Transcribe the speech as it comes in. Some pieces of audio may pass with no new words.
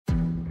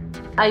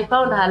I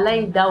found her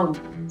lying down.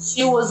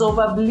 She was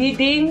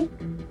overbleeding.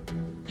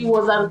 She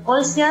was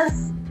unconscious.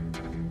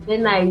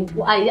 Then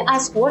I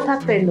asked what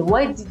happened.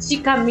 Why did she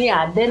come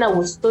here? Then I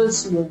was told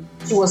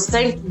she was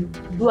trying to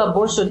do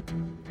abortion.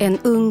 En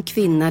ung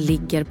kvinna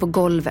ligger på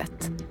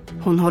golvet.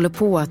 Hon håller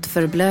på att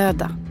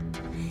förblöda.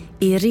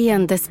 I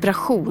ren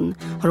desperation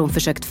har hon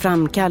försökt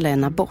framkalla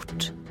en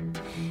abort.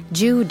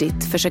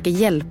 Judith försöker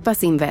hjälpa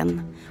sin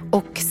vän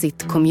och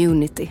sitt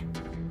community.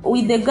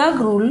 With the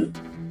gag rule,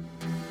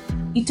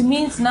 it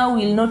means now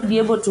we'll not be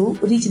able to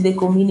reach the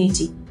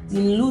community.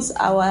 We'll lose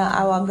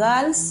our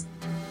girls,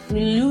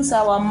 we'll lose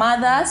our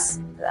mothers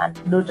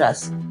and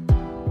daughters.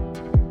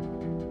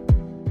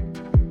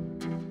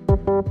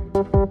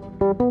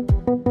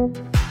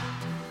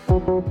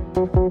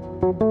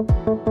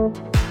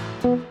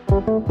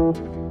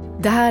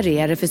 Det här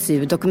är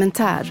RFSU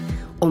dokumentär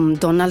om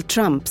Donald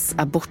Trumps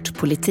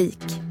abortpolitik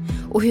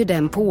och hur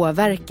den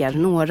påverkar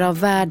några av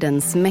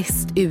världens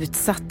mest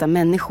utsatta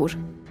människor.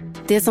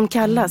 Det som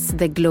kallas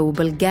The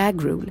Global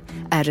Gag Rule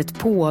är ett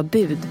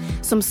påbud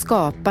som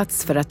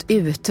skapats för att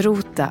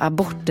utrota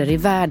aborter i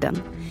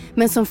världen,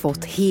 men som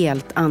fått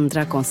helt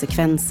andra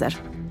konsekvenser.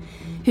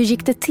 Hur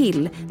gick det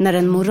till när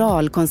en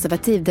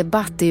moralkonservativ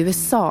debatt i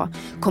USA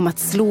kom att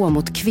slå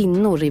mot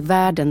kvinnor i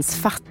världens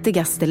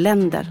fattigaste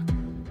länder?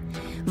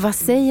 Vad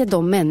säger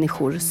de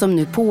människor som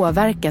nu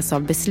påverkas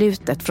av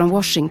beslutet från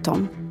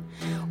Washington?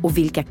 Och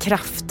vilka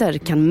krafter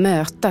kan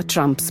möta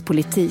Trumps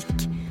politik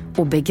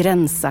och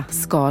begränsa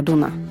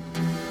skadorna?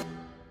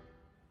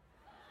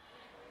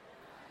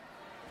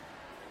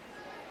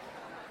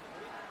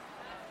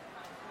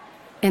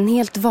 En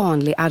helt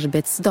vanlig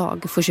arbetsdag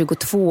får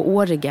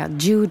 22-åriga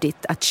Judith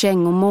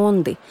Acheng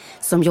Omondi,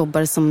 som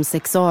jobbar som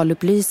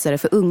sexualupplysare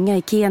för unga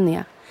i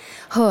Kenya,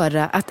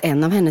 höra att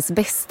en av hennes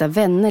bästa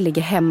vänner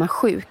ligger hemma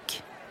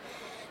sjuk.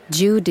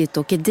 Judith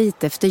åker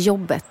dit efter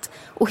jobbet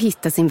och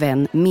hittar sin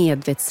vän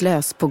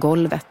medvetslös på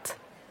golvet.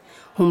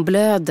 Hon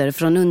blöder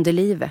från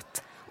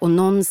underlivet och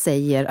någon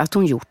säger att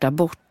hon gjort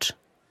abort.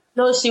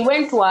 No, she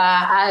went to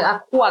a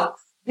quack.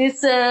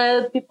 These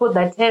people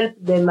that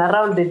help them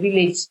around the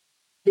village,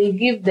 they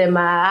give them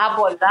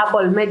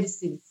herbal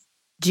medicines.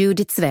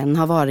 Judiths vän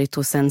har varit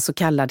hos en så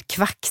kallad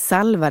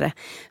kvacksalvare,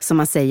 som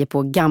man säger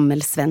på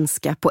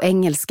gammelsvenska, på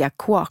engelska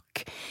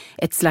quack.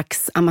 Ett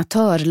slags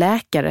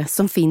amatörläkare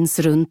som finns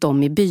runt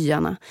om i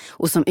byarna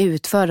och som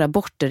utför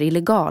aborter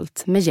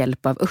illegalt med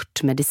hjälp av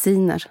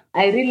örtmediciner.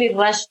 I really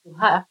rushed to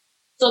her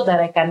so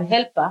that I can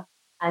help her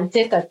and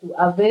take her to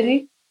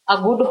a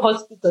good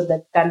hospital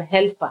that can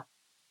help her.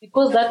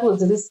 Because that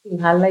was risking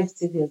her life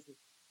seriously.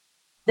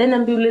 Then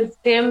ambulance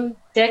came,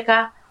 check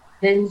her.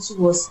 Then she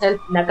was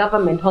helped in a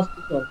government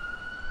hospital.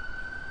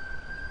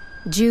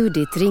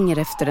 Judith ringer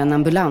efter en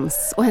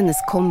ambulans och hennes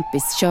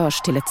kompis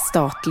körs till ett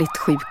statligt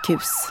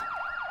sjukhus.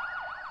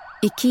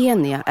 I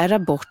Kenya är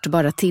abort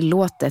bara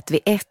tillåtet vid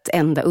ett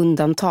enda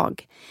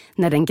undantag,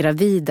 när den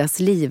gravidas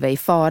liv är i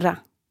fara.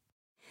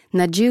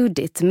 När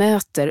Judith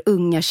möter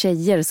unga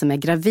tjejer som är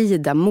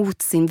gravida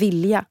mot sin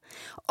vilja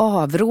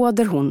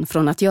avråder hon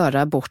från att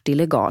göra abort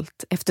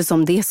illegalt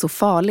eftersom det är så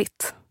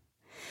farligt.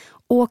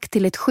 Åk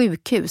till ett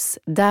sjukhus,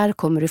 där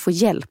kommer du få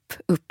hjälp,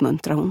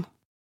 uppmuntrar hon.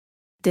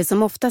 Det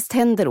som oftast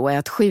händer då är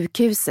att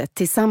sjukhuset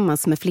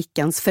tillsammans med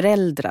flickans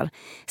föräldrar,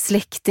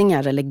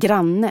 släktingar eller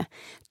granne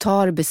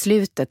tar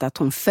beslutet att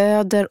hon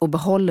föder och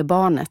behåller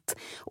barnet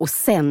och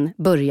sen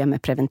börjar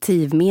med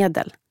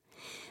preventivmedel.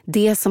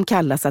 Det som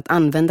kallas att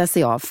använda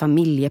sig av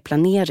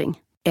familjeplanering.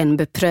 En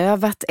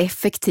beprövat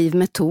effektiv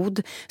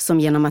metod som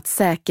genom att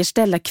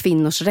säkerställa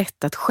kvinnors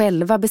rätt att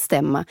själva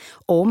bestämma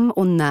om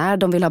och när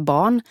de vill ha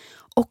barn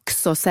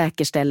också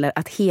säkerställer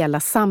att hela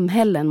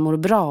samhällen mår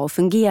bra och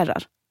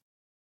fungerar.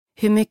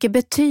 Hur mycket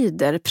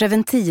betyder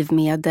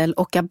preventivmedel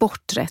och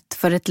aborträtt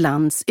för ett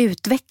lands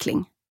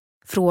utveckling?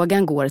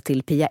 Frågan går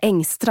till Pia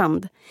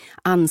Engstrand,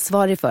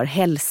 ansvarig för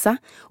hälsa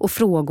och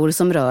frågor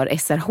som rör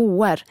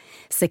SRHR,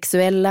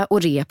 sexuella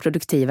och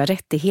reproduktiva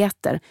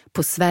rättigheter,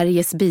 på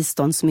Sveriges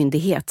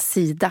biståndsmyndighet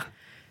Sida.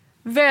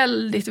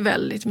 Väldigt,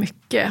 väldigt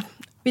mycket.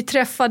 Vi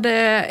träffade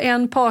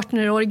en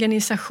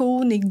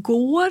partnerorganisation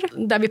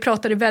igår där vi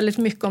pratade väldigt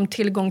mycket om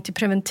tillgång till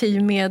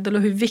preventivmedel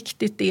och hur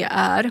viktigt det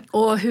är.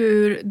 Och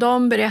hur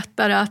de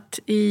berättar att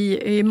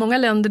i många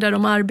länder där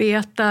de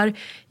arbetar,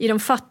 i de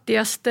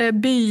fattigaste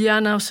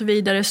byarna och så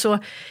vidare, så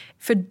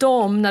för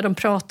dem, när de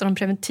pratar om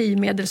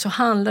preventivmedel, så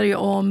handlar det ju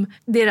om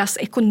deras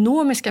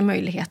ekonomiska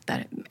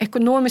möjligheter.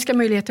 Ekonomiska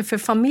möjligheter för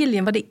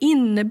familjen, vad det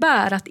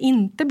innebär att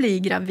inte bli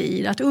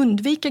gravid, att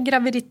undvika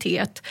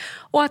graviditet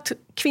och att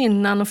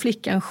kvinnan och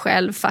flickan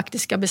själv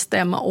faktiskt ska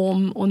bestämma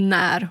om och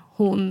när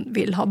hon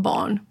vill ha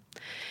barn.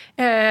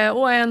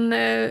 Och en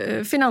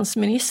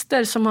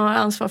finansminister som har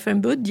ansvar för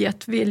en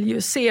budget vill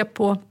ju se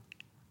på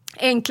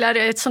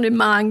enklare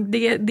resonemang,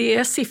 det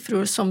är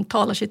siffror som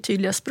talar sitt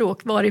tydliga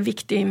språk. Vad är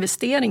viktiga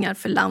investeringar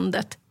för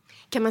landet?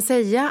 Kan man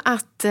säga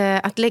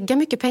att lägga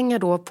mycket pengar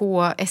då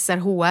på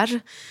SRHR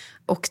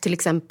och till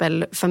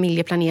exempel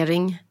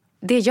familjeplanering,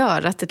 det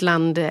gör att ett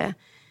land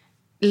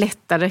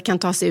lättare kan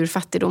ta sig ur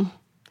fattigdom?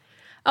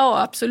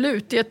 Ja,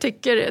 absolut. Jag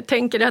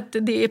tänker att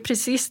det är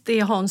precis det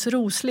Hans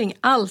Rosling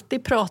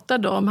alltid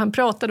pratade om. Han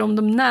pratade om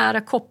de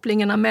nära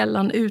kopplingarna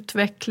mellan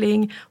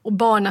utveckling och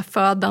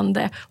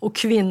barnafödande och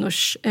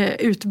kvinnors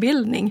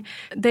utbildning.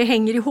 Det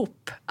hänger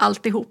ihop,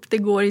 alltihop. Det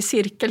går i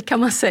cirkel kan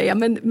man säga.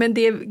 Men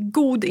det är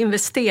god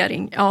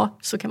investering, ja,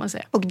 så kan man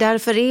säga. Och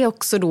därför är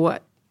också då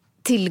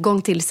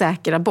tillgång till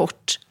säker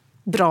abort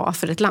bra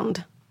för ett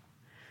land?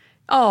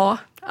 Ja,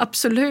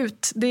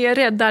 absolut. Det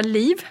räddar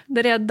liv.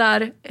 Det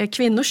räddar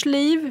kvinnors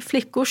liv,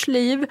 flickors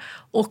liv.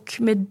 Och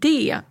med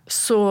det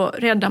så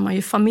räddar man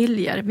ju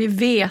familjer. Vi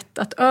vet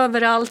att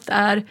överallt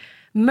är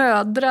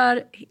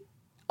mödrar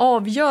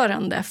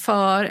avgörande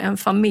för en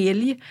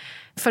familj.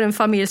 För en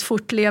familjs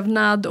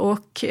fortlevnad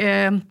och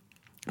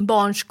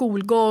barns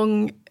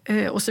skolgång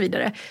och så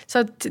vidare. Så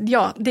att,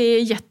 ja, det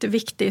är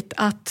jätteviktigt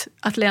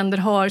att länder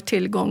har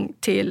tillgång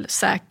till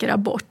säker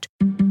abort.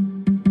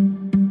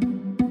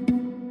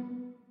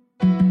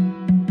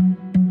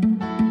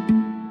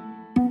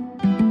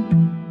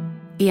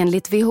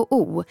 Enligt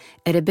WHO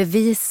är det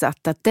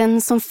bevisat att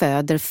den som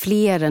föder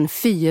fler än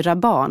 4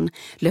 barn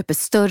löper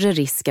större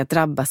risk att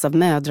drabbas av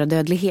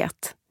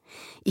mödradödlighet.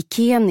 I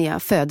Kenya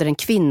föder en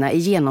kvinna i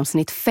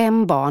genomsnitt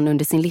 5 barn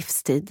under sin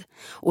livstid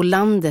och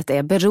landet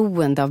är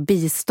beroende av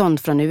bistånd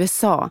från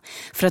USA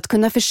för att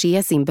kunna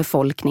förse sin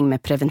befolkning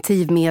med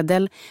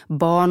preventivmedel,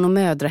 barn- och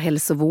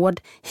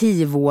mödrahälsovård,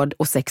 HIV-vård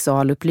och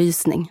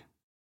sexualupplysning.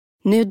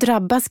 Nu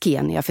drabbas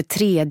Kenya för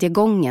 3:e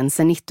gången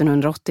sedan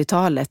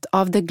 1980-talet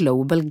av The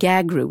Global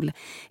Gag Rule,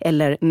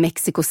 eller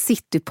Mexico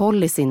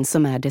City-policyn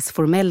som är dess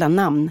formella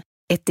namn.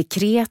 Ett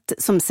dekret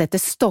som sätter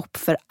stopp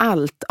för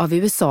allt av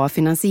USA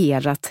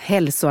finansierat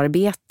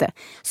hälsoarbete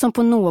som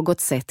på något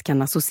sätt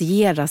kan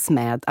associeras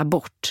med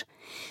abort,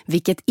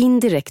 vilket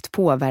indirekt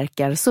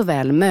påverkar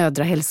såväl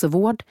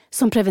mödrahälsovård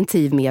som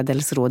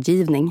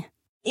preventivmedelsrådgivning.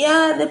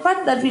 Yeah, the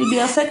part that will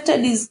be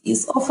affected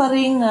is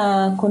offering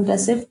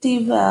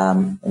contraceptive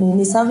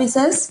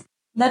services.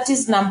 That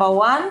is number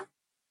one.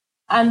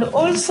 And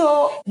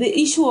also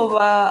the issue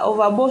of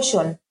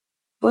abortion.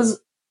 Because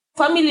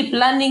family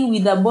planning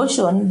with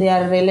abortion, they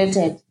are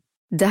related.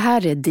 Det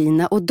här är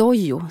Dina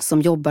Odoyo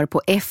som jobbar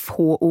på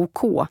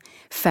FHOK,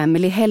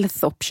 Family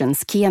Health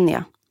Options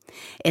Kenya.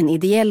 En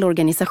ideell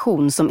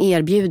organisation som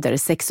erbjuder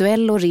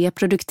sexuell och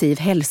reproduktiv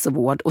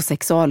hälsovård och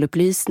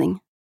sexualupplysning.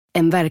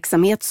 En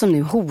verksamhet som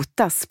nu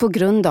hotas på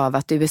grund av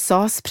att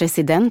USAs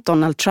president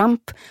Donald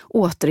Trump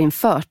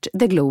återinfört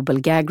The Global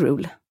Gag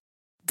Rule.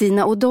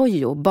 Dina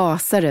Odoyo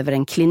basar över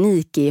en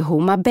klinik i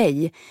Homa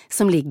Bay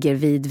som ligger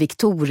vid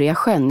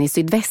Victoriasjön i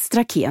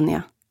sydvästra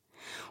Kenya.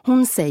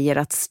 Hon säger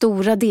att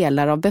stora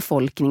delar av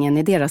befolkningen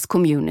i deras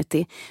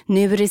community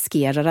nu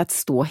riskerar att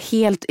stå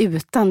helt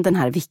utan den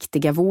här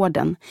viktiga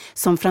vården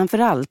som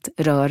framförallt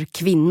rör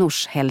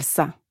kvinnors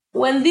hälsa.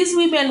 When these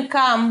women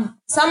come,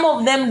 some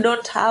of them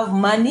don't have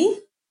money.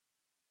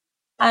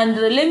 And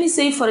let me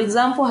say, for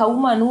example, a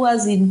woman who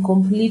has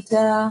incomplete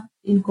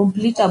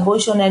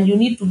abortion and you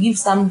need to give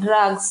some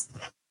drugs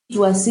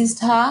to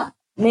assist her,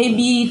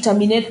 maybe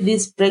terminate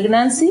this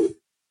pregnancy.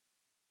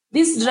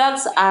 These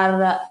drugs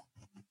are,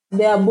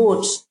 they are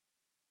bought.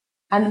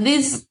 And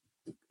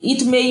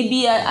it may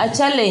be a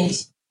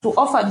challenge to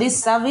offer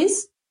this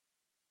service.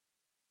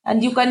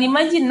 And you can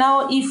imagine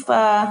now if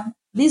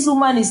this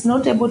woman is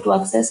not able to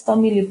access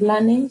family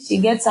planning, she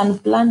gets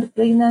unplanned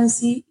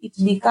pregnancy, it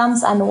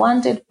becomes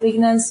unwanted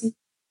pregnancy.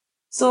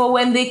 So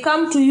when they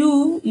come to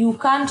you, you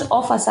can't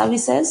offer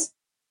services.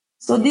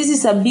 So this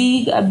is a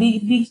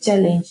big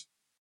challenge.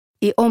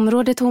 I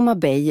området Homa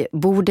Bay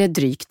bor det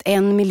drygt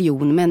 1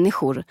 miljon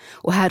människor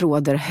och här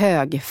råder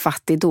hög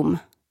fattigdom.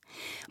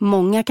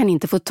 Många kan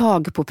inte få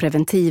tag på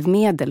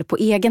preventivmedel på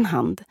egen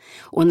hand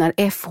och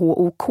när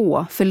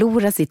FHOK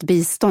förlorar sitt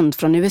bistånd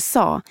från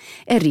USA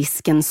är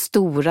risken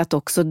stor att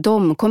också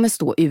de kommer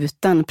stå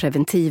utan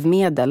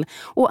preventivmedel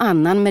och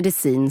annan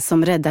medicin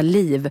som räddar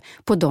liv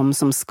på de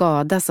som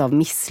skadas av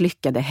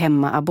misslyckade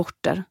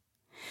hemmaaborter.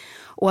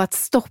 Och att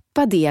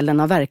stoppa delen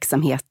av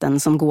verksamheten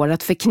som går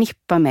att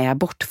förknippa med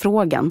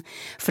abortfrågan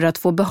för att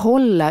få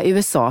behålla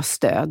USAs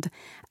stöd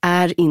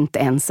är inte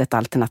ens ett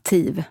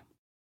alternativ.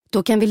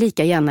 Då kan vi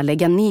lika gärna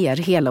lägga ner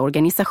hela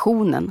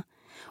organisationen.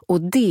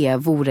 Och det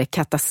vore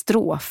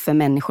katastrof för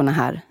människorna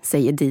här,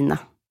 säger Dina.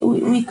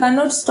 We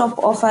cannot stop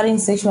offering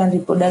sexual and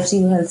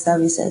reproductive health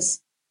services.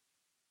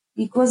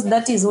 Because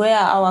that is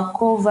where our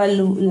core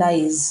value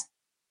lies.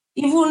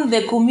 Even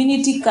the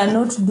community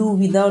cannot do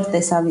without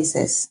the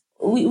services.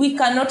 We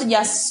cannot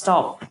just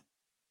stop.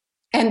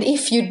 And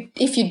if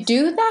you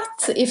do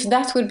that, if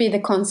that would be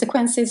the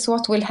consequences,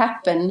 what will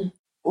happen?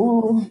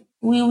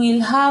 We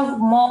will have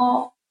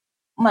more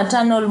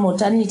maternal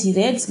mortality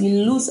rates.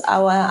 We'll lose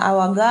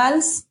our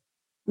girls.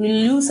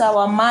 We'll lose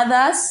our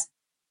mothers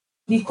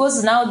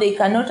because now they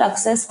cannot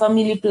access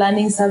family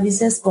planning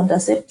services,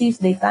 contraceptives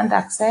they can't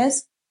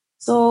access.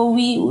 So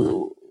we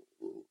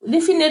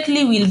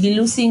definitely will be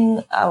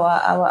losing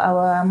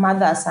our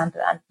mothers and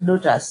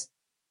daughters.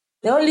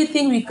 The only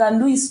thing we can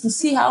do is to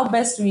see how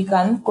best we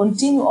can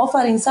continue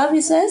offering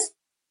services.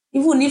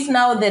 Even if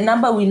now the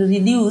number will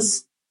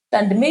reduce,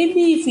 And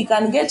maybe if we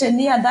can get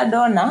any other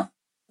donor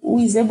who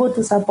is able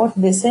to support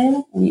the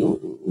same, we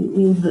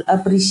would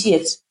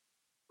appreciate.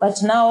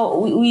 But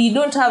now we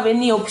don't have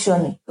any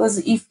option,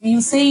 because if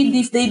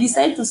they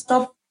decide to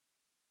stop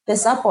the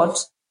support,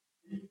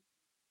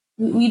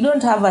 we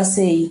don't have a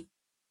say.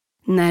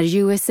 När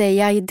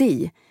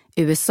USAID,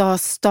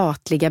 USAs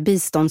statliga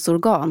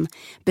biståndsorgan,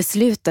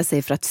 beslutar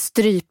sig för att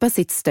strypa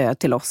sitt stöd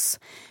till oss,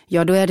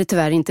 ja då är det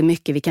tyvärr inte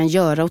mycket vi kan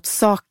göra åt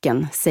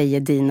saken, säger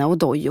Dina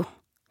Odoyo.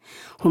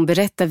 Hon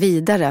berättar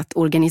vidare att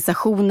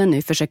organisationen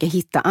nu försöker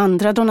hitta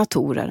andra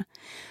donatorer.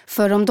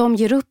 För om de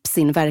ger upp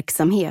sin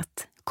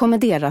verksamhet kommer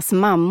deras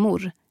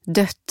mammor,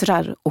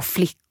 döttrar och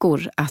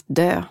flickor att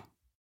dö.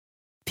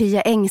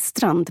 Pia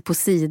Engstrand på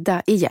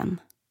Sida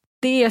igen.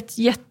 Det är ett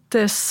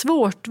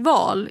jättesvårt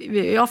val,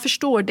 jag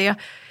förstår det.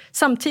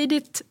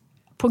 Samtidigt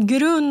på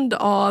grund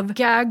av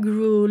gag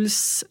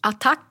rules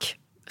attack,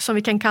 som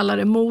vi kan kalla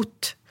det,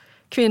 mot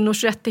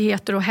kvinnors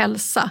rättigheter och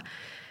hälsa.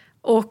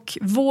 Och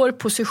vår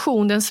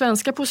position, den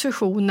svenska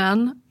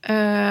positionen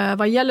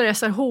vad gäller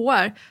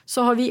SRHR,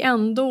 så har vi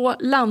ändå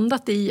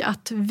landat i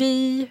att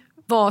vi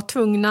var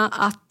tvungna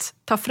att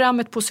ta fram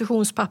ett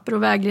positionspapper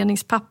och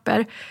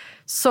vägledningspapper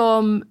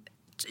som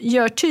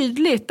gör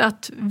tydligt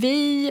att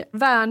vi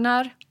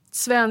värnar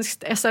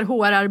svenskt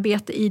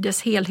SRHR-arbete i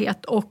dess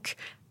helhet, och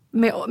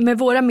med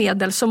våra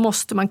medel så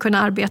måste man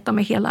kunna arbeta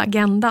med hela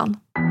agendan.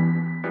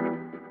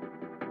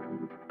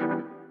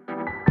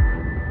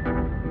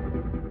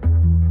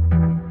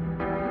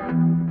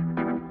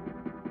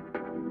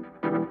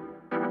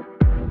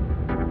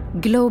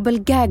 Global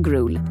Gag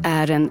Rule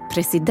är en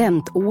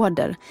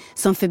presidentorder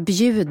som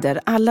förbjuder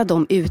alla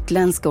de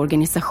utländska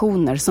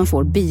organisationer som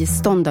får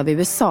bistånd av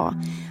USA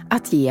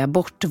att ge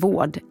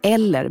abortvård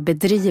eller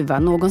bedriva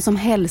någon som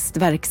helst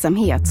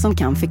verksamhet som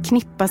kan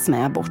förknippas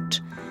med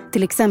abort,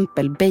 till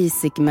exempel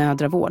basic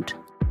mödravård.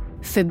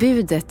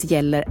 Förbudet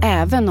gäller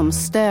även om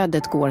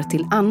stödet går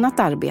till annat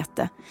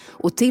arbete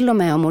och till och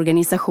med om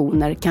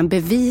organisationer kan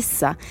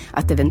bevisa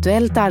att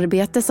eventuellt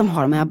arbete som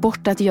har med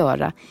abort att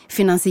göra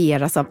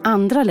finansieras av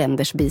andra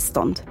länders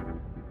bistånd.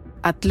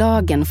 Att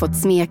lagen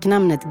fått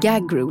smeknamnet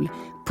Gag Rule,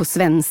 på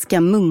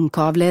svenska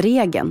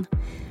munkavleregeln,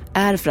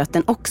 är för att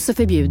den också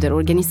förbjuder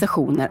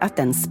organisationer att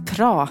ens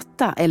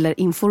prata eller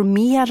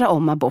informera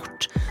om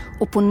abort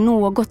och på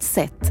något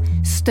sätt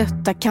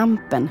stötta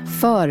kampen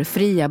för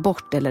fri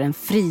abort eller en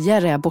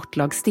friare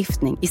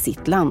abortlagstiftning i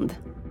sitt land.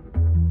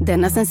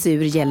 Denna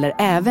censur gäller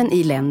även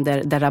i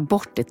länder där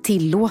abort är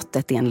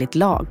tillåtet enligt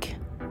lag.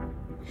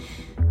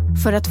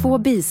 För att få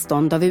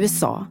bistånd av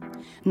USA,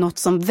 något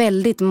som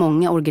väldigt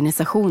många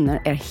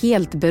organisationer är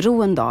helt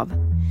beroende av,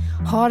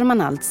 har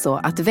man alltså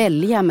att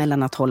välja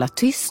mellan att hålla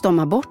tyst om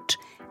abort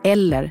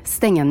eller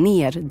stänga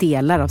ner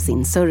delar av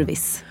sin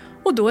service.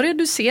 Och då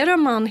reducerar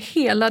man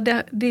hela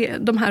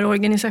de här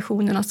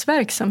organisationernas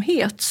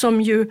verksamhet,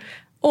 som ju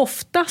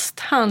oftast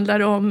handlar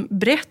om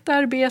brett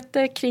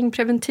arbete kring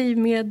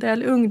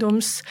preventivmedel,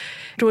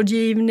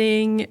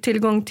 ungdomsrådgivning,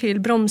 tillgång till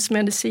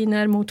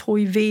bromsmediciner mot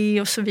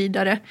HIV och så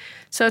vidare.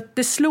 Så att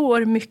det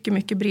slår mycket,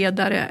 mycket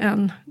bredare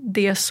än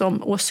det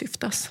som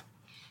åsyftas.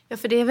 Ja,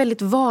 för det är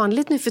väldigt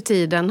vanligt nu för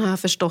tiden, har jag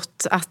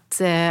förstått,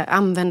 att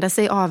använda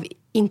sig av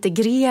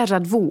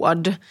integrerad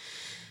vård.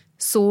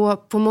 Så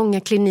på många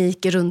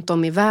kliniker runt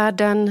om i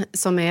världen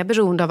som är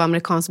beroende av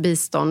amerikansk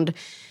bistånd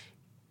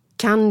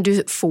kan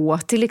du få,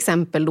 till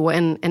exempel då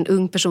en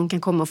ung person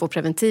kan komma och få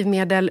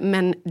preventivmedel,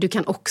 men du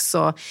kan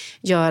också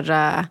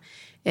göra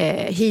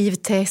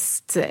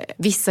HIV-test.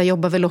 Vissa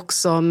jobbar väl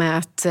också med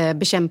att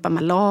bekämpa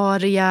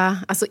malaria,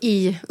 alltså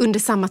under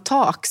samma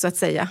tak så att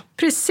säga.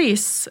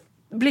 Precis.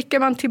 Blickar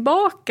man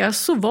tillbaka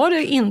så var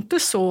det inte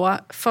så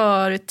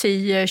för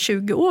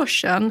 10-20 år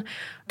sedan.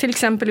 Till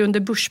exempel under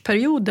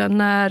Bush-perioden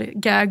när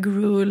Gag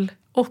Rule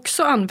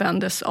också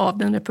användes av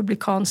den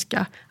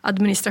republikanska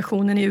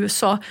administrationen i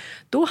USA.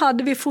 Då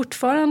hade vi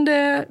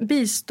fortfarande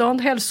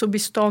bistånd,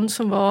 hälsobistånd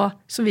som var,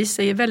 som vi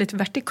säger, väldigt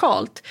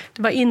vertikalt.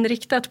 Det var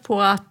inriktat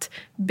på att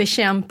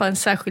bekämpa en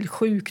särskild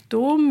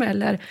sjukdom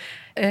eller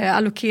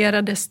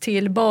allokerades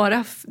till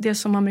bara det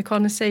som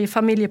amerikaner säger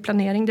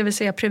familjeplanering, det vill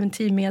säga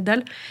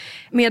preventivmedel.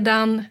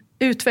 Medan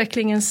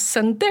utvecklingen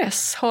sedan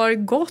dess har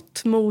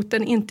gått mot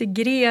en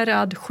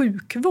integrerad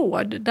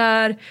sjukvård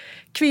där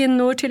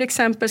kvinnor till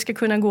exempel ska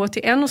kunna gå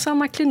till en och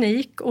samma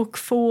klinik och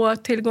få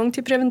tillgång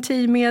till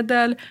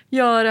preventivmedel,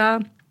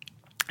 göra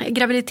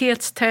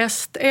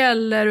graviditetstest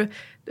eller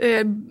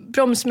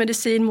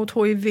bromsmedicin mot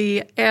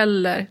HIV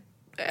eller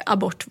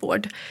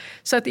abortvård.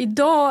 Så att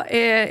idag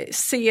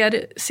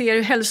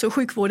ser hälso- och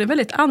sjukvården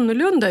väldigt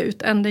annorlunda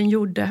ut än den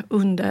gjorde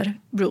under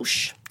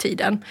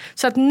Bush-tiden.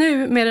 Så att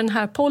nu med den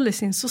här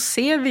policyn så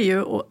ser vi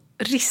ju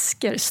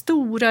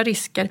stora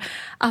risker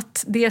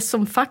att det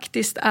som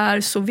faktiskt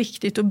är så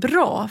viktigt och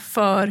bra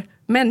för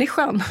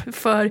människan,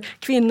 för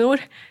kvinnor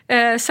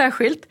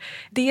särskilt,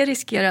 det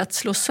riskerar att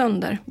slå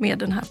sönder med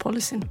den här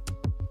policyn.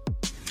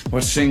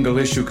 What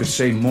single issue could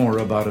say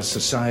more about a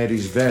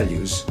society's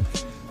values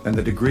than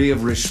the degree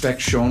of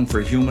respect shown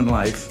for human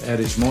life at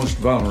its most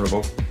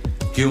vulnerable,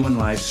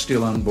 human life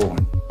still unborn?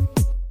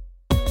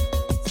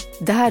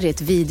 Det här är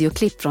ett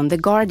videoklipp från The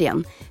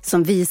Guardian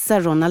som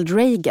visar Ronald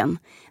Reagan,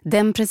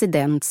 den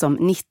president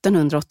som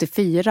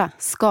 1984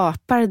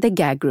 skapar The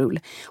Gag Rule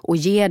och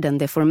ger den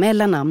det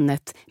formella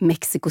namnet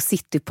Mexico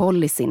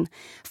City-policyn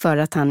för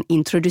att han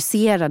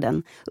introducerar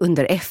den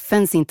under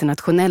FNs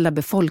internationella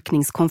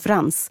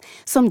befolkningskonferens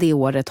som det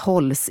året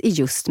hålls i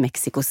just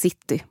Mexico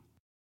City.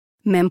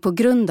 Men på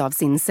grund av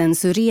sin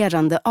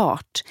censurerande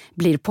art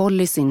blir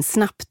policyn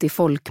snabbt i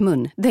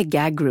folkmun The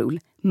Gag Rule,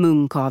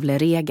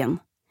 munkavleregeln.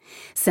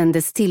 Sedan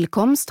dess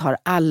tillkomst har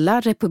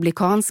alla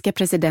republikanska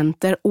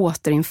presidenter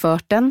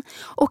återinfört den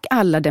och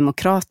alla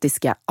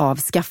demokratiska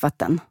avskaffat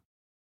den.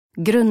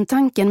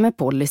 Grundtanken med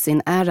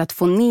policyn är att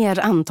få ner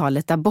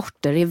antalet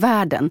aborter i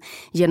världen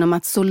genom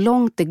att så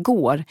långt det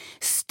går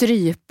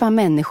strypa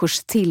människors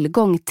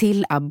tillgång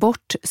till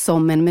abort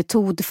som en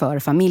metod för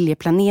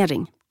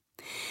familjeplanering.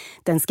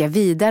 Den ska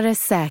vidare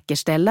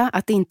säkerställa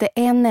att inte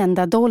en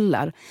enda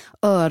dollar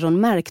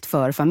öronmärkt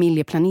för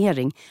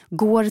familjeplanering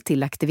går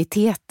till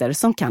aktiviteter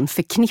som kan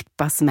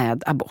förknippas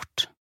med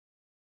abort.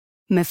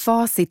 Med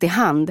facit i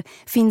hand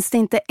finns det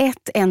inte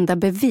ett enda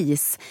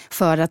bevis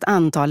för att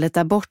antalet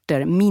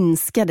aborter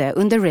minskade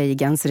under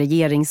Reagans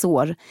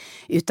regeringsår,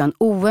 utan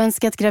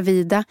oönskat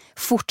gravida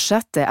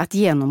fortsatte att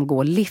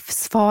genomgå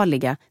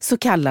livsfarliga, så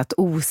kallat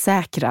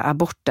osäkra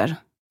aborter.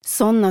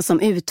 Sådana som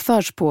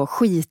utförs på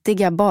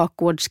skitiga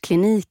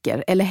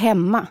bakgårdskliniker eller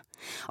hemma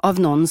av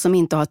någon som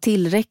inte har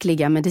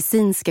tillräckliga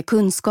medicinska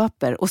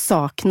kunskaper och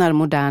saknar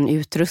modern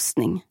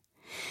utrustning.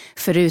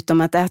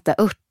 Förutom att äta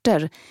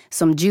örter,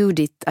 som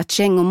Judith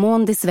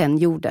Achengomondis vän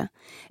gjorde,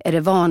 är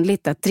det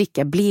vanligt att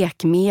dricka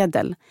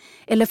blekmedel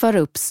eller föra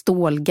upp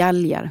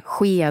stålgalgar,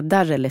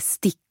 skedar eller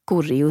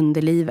stickor i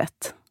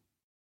underlivet.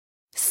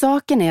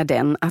 Saken är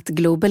den att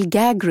Global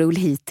Gag Rule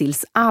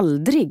hittills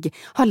aldrig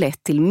har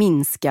lett till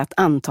minskat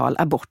antal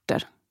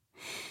aborter.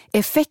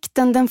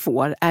 Effekten den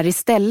får är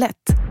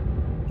istället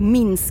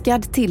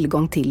minskad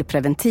tillgång till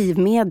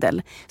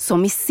preventivmedel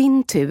som i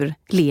sin tur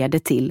leder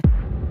till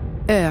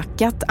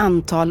ökat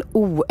antal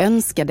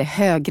oönskade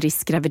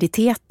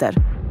högriskgraviditeter,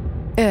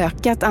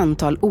 ökat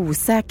antal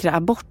osäkra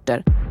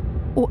aborter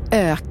och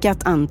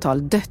ökat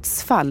antal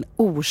dödsfall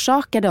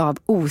orsakade av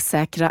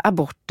osäkra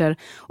aborter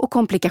och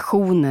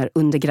komplikationer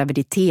under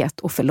graviditet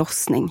och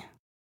förlossning.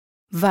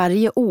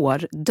 Varje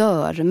år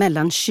dör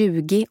mellan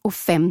 20 och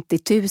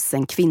 50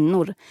 000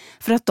 kvinnor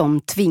för att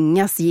de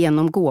tvingas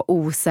genomgå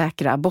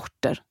osäkra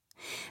aborter.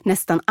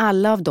 Nästan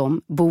alla av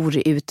dem bor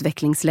i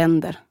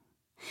utvecklingsländer.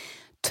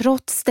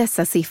 Trots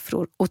dessa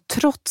siffror och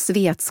trots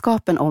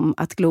vetskapen om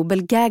att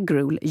Global Gag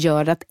Rule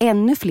gör att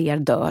ännu fler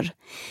dör,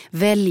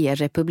 väljer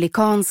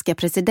republikanska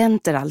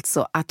presidenter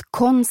alltså att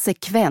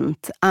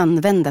konsekvent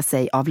använda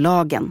sig av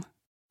lagen.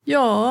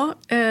 Ja,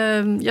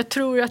 jag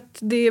tror att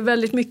det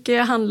väldigt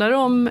mycket handlar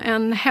om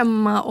en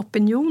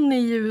hemmaopinion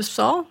i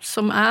USA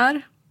som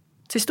är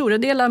till stora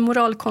delar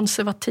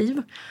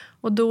moralkonservativ.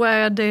 Och då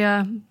är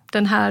det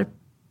den här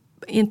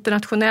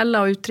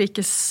internationella och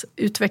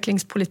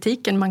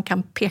utrikesutvecklingspolitiken man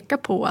kan peka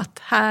på att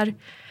här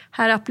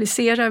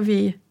applicerar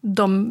vi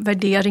de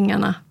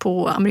värderingarna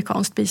på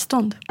amerikanskt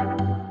bistånd.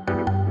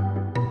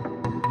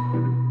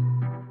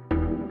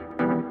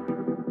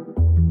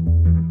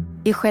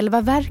 I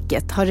själva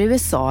verket har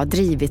USA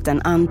drivit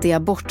en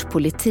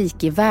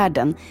anti-abortpolitik i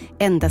världen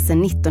ända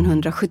sedan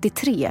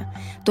 1973,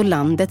 då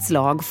landets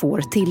lag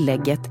får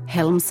tillägget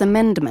Helms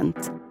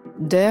Amendment,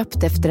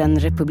 döpt efter den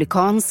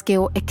republikanske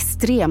och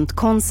extremt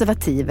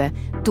konservative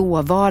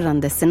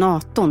dåvarande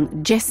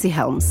senatorn Jesse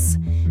Helms,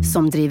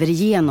 som driver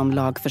igenom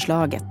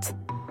lagförslaget.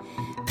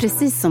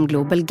 Precis som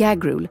Global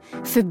Gag Rule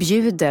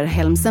förbjuder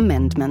Helms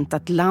Amendment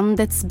att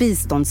landets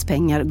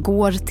biståndspengar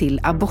går till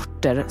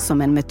aborter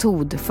som en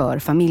metod för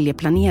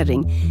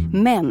familjeplanering,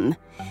 men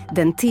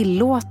den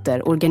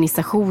tillåter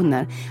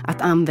organisationer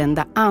att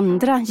använda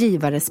andra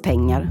givares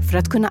pengar för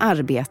att kunna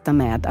arbeta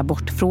med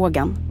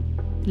abortfrågan.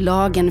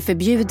 Lagen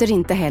förbjuder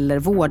inte heller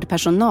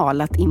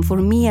vårdpersonal att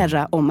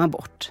informera om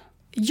abort.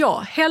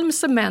 Ja,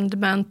 Helms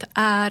Amendment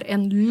är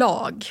en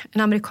lag,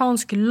 en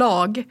amerikansk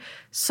lag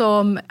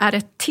som är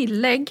ett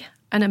tillägg,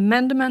 en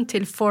amendment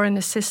till Foreign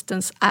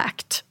Assistance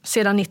Act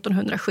sedan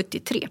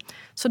 1973.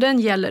 Så den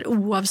gäller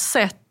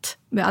oavsett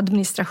med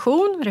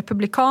administration,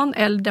 republikan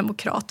eller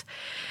demokrat.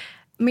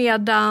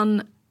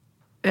 Medan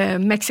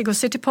Mexico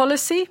City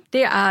Policy,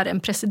 det är en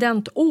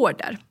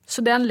presidentorder.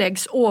 Så den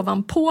läggs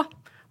ovanpå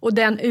och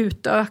den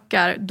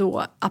utökar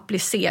då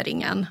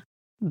appliceringen.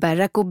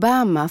 Barack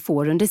Obama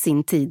får under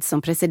sin tid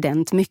som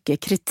president mycket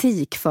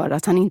kritik för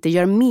att han inte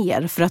gör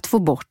mer för att få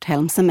bort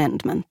Helms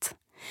Amendment.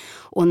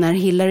 Och när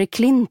Hillary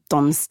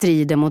Clinton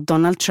strider mot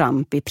Donald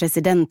Trump i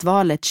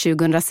presidentvalet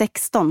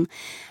 2016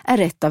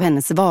 är ett av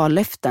hennes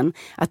vallöften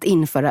att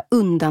införa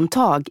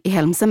undantag i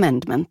Helms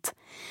Amendment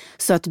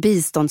så att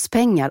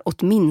biståndspengar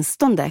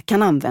åtminstone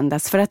kan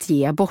användas för att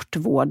ge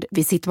abortvård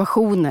vid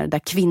situationer där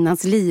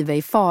kvinnans liv är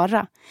i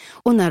fara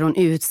och när hon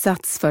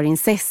utsatts för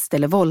incest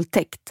eller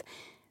våldtäkt.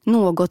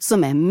 Något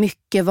som är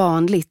mycket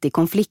vanligt i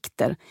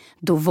konflikter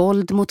då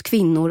våld mot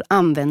kvinnor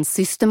används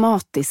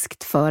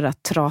systematiskt för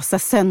att trasa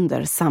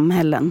sönder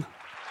samhällen.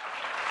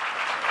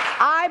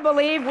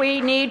 believe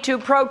we need to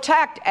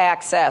protect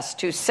access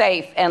to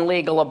safe and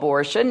legal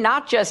abortion,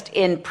 not just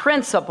in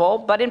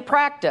principle but in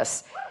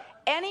practice.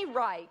 Any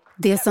right.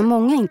 Det som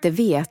många inte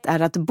vet är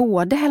att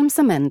både Helms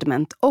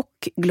Amendment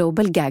och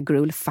Global Gag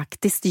Rule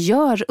faktiskt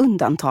gör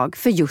undantag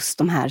för just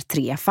de här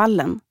 3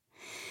 fallen.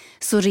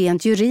 Så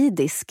rent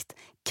juridiskt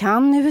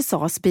kan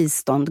USAs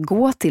bistånd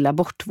gå till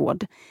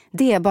abortvård.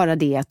 Det är bara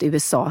det att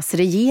USAs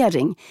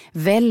regering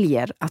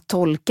väljer att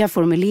tolka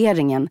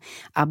formuleringen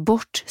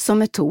abort som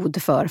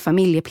metod för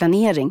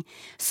familjeplanering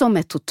som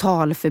ett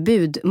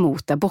totalförbud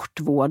mot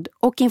abortvård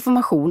och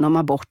information om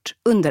abort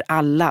under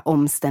alla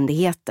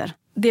omständigheter.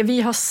 Det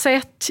vi har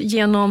sett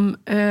genom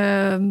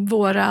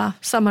våra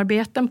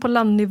samarbeten på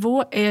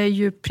landnivå är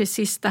ju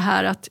precis det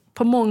här att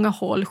på många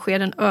håll sker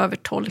en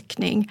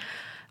övertolkning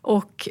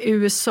och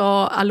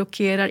USA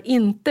allokerar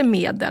inte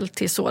medel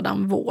till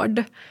sådan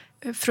vård.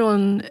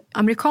 Från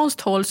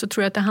amerikanskt håll så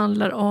tror jag att det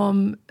handlar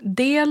om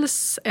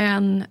dels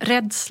en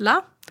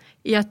rädsla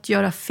i att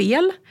göra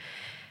fel.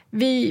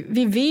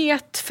 Vi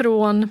vet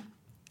från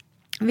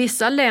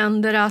vissa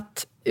länder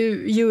att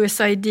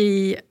USAID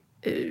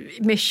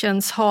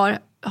Missions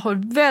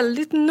har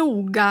väldigt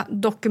noga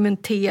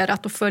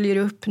dokumenterat och följer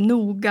upp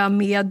noga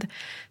med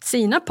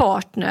sina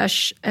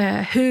partners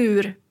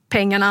hur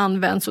pengarna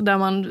används och där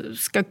man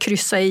ska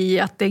kryssa i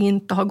att det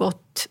inte har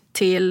gått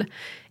till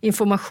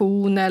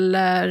information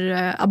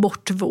eller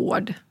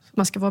abortvård.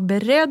 Man ska vara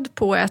beredd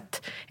på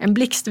en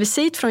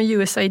blixtvisit från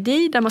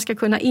USAID där man ska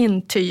kunna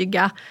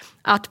intyga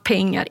att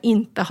pengar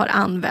inte har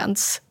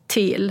använts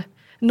till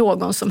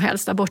någon som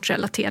helst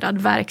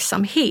abortrelaterad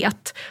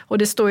verksamhet. Och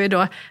det står ju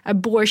då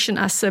abortion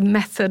as a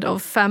method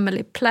of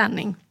family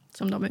planning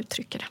som de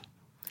uttrycker det.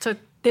 Så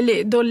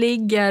då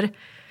ligger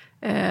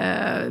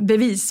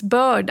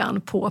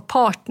bevisbördan på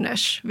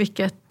partners,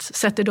 vilket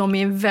sätter dem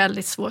i en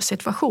väldigt svår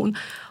situation.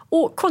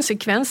 Och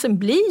konsekvensen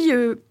blir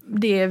ju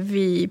det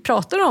vi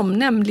pratar om,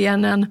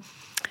 nämligen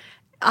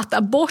att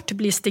abort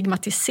blir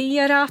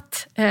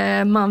stigmatiserat,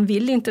 man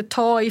vill inte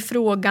ta i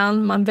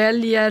frågan, man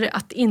väljer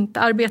att inte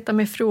arbeta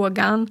med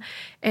frågan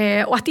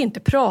och att inte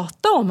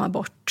prata om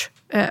abort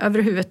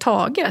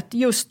överhuvudtaget,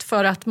 just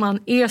för att man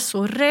är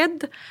så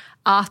rädd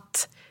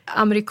att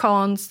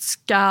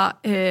amerikanska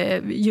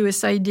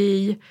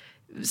USAID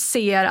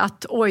ser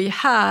att oj,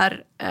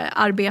 här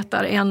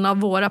arbetar en av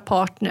våra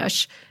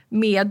partners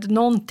med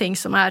någonting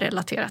som är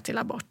relaterat till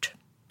abort.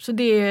 Så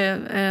det är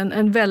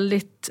en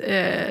väldigt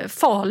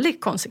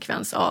farlig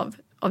konsekvens av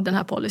den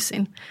här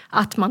policyn.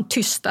 Att man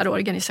tystar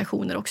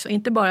organisationer också.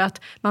 Inte bara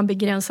att man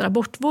begränsar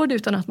abortvård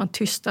utan att man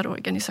tystar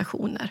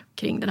organisationer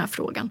kring den här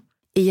frågan.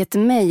 I ett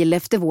mejl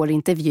efter vår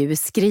intervju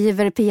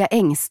skriver Pia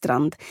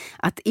Engstrand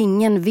att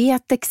ingen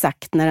vet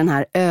exakt när den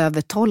här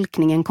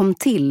övertolkningen kom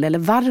till eller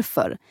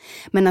varför.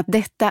 Men att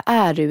detta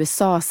är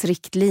USAs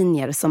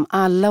riktlinjer som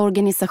alla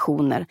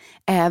organisationer,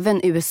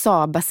 även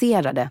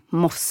USA-baserade,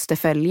 måste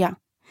följa.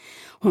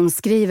 Hon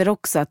skriver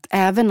också att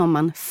även om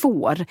man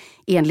får,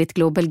 enligt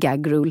Global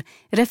Gag Rule,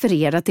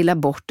 referera till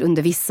abort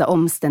under vissa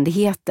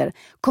omständigheter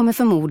kommer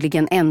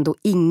förmodligen ändå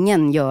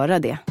ingen göra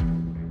det.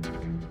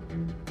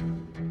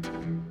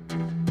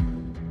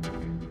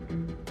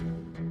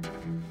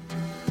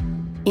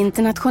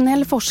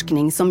 Internationell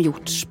forskning som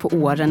gjorts på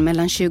åren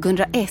mellan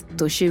 2001 och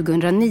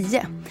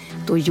 2009,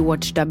 då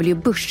George W.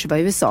 Bush var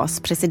USAs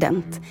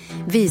president,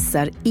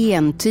 visar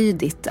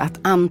entydigt att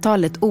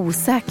antalet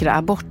osäkra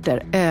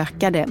aborter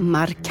ökade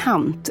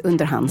markant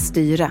under hans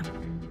styre.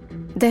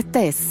 Detta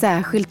är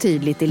särskilt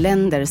tydligt i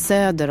länder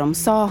söder om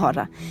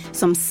Sahara,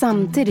 som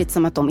samtidigt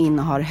som att de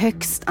innehar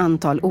högst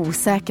antal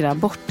osäkra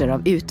aborter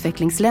av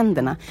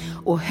utvecklingsländerna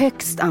och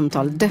högst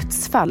antal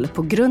dödsfall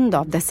på grund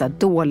av dessa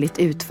dåligt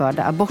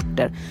utförda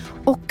aborter,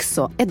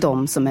 också är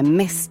de som är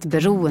mest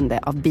beroende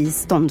av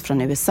bistånd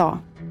från USA.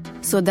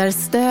 Så där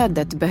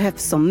stödet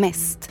behövs som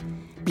mest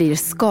blir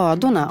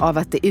skadorna av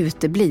att det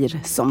uteblir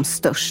som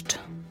störst.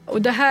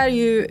 Och det här är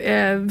ju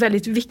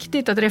väldigt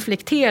viktigt att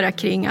reflektera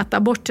kring att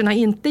aborterna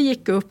inte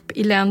gick upp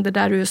i länder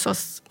där USA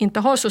inte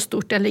har så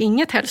stort eller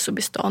inget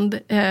hälsobistånd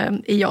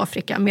i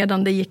Afrika,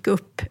 medan det gick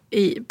upp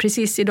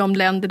precis i de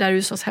länder där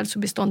USAs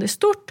hälsobistånd är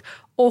stort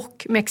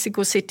och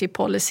Mexico City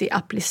Policy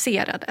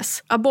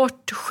applicerades.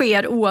 Abort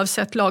sker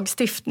oavsett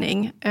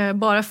lagstiftning.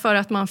 Bara för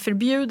att man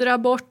förbjuder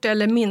abort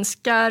eller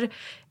minskar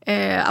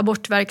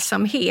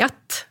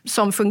abortverksamhet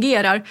som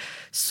fungerar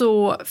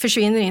så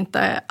försvinner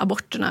inte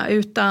aborterna,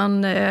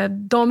 utan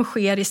de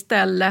sker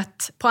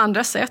istället på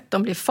andra sätt.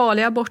 De blir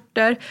farliga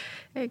aborter.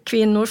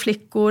 Kvinnor,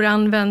 flickor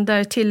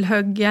använder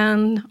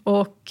tillhyggen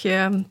och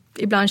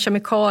ibland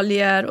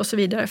kemikalier och så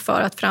vidare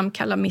för att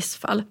framkalla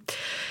missfall.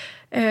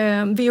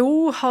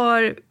 WHO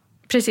har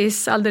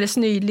precis alldeles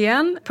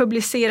nyligen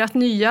publicerat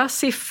nya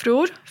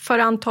siffror för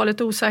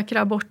antalet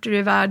osäkra aborter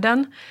i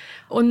världen.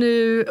 Och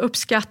nu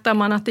uppskattar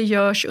man att det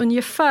görs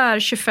ungefär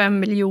 25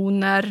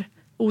 miljoner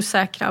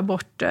osäkra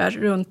aborter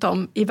runt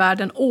om i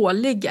världen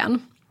årligen.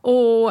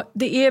 Och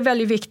det är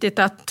väldigt viktigt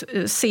att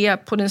se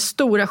på den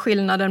stora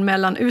skillnaden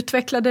mellan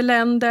utvecklade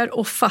länder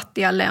och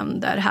fattiga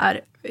länder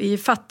här. I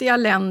fattiga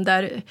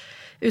länder,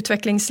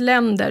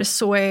 utvecklingsländer,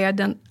 så är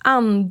den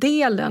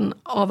andelen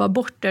av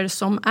aborter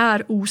som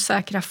är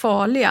osäkra,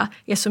 farliga,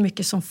 är så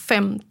mycket som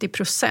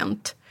 50%.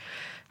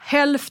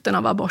 Hälften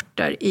av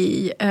aborter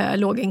i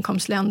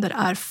låginkomstländer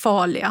är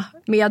farliga,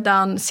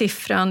 medan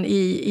siffran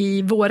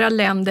i våra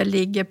länder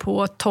ligger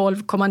på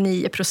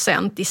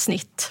 12,9% i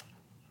snitt.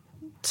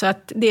 Så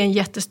att det är en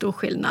jättestor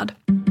skillnad.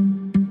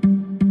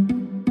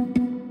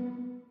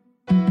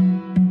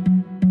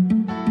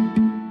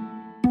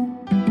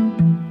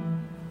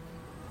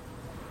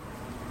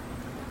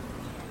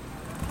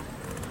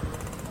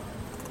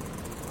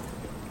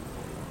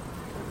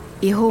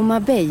 I Homa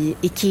Bay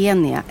i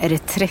Kenya är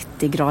det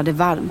 30 grader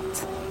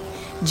varmt.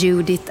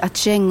 Judith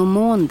Acheng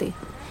Omondi,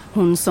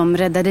 hon som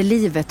räddade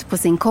livet på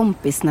sin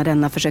kompis när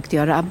denna försökte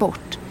göra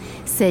abort,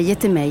 säger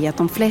till mig att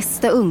de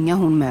flesta unga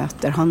hon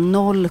möter har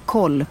noll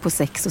koll på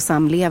sex och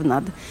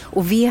samlevnad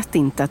och vet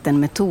inte att en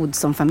metod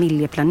som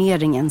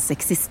familjeplanering ens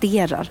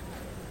existerar.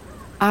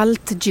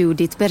 Allt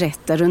Judith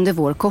berättar under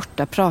vår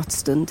korta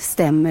pratstund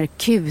stämmer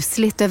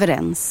kusligt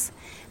överens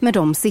med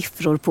de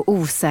siffror på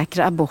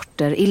osäkra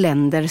aborter i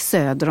länder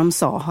söder om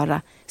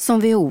Sahara som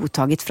WHO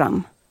tagit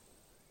fram.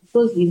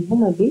 Because in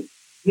Homa Bay,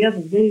 we have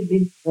a very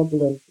big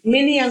problem.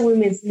 Many young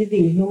women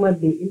living in Homa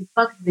Bay, in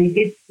fact, they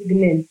get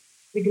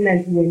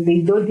pregnant when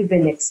they don't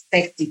even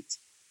expect it.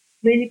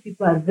 Many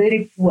people are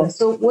very poor.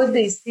 So what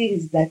they see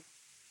is that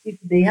if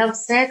they have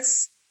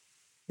sex,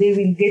 they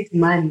will get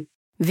money.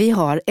 Vi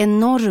har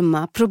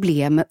enorma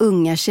problem med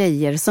unga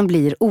tjejer som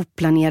blir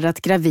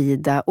oplanerat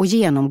gravida och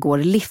genomgår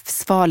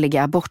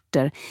livsfarliga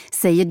aborter,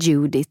 säger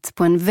Judith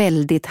på en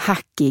väldigt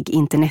hackig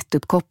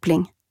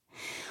internetuppkoppling.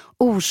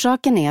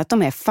 Orsaken är att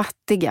de är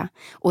fattiga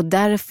och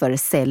därför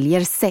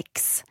säljer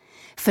sex.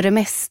 För det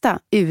mesta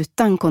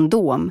utan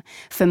kondom,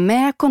 för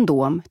med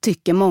kondom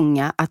tycker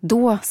många att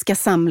då ska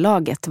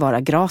samlaget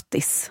vara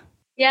gratis.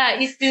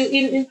 Yeah, if you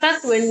in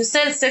fact when you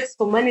sell sex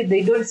for money,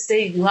 they don't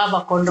say you have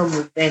a condom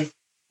with them.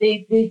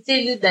 They tell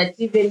you that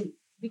even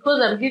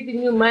because I'm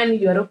giving you money,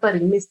 you are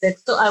offering me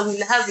sex, so I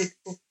will have it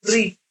for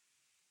free.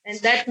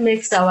 And that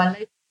makes our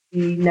life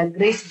in a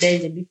great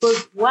danger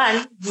because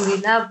one, you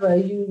will have,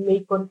 you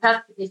may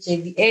contact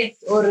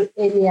HIV/AIDS or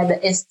any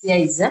other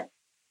STIs.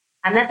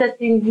 Another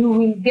thing, you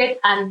will get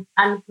an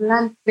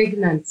unplanned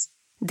pregnancy.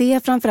 Det är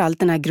framförallt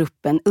den här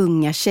gruppen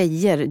unga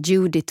tjejer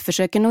Judith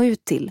försöker nå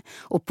ut till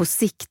och på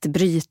sikt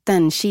bryta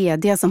en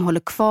kedja som håller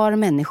kvar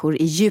människor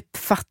i djup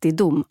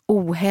fattigdom,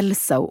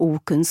 ohälsa och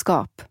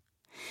okunskap.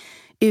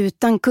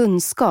 Utan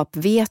kunskap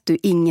vet du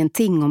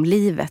ingenting om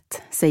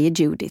livet, säger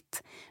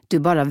Judith. Du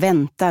bara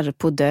väntar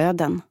på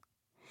döden.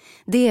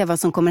 Det är vad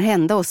som kommer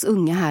hända oss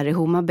unga här i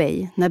Homa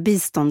Bay när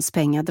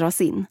biståndspengar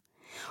dras in.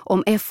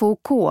 Om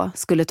FOK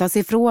skulle tas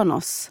ifrån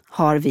oss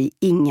har vi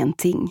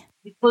ingenting.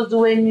 Because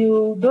when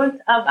you don't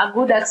have a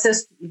good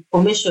access to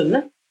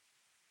information,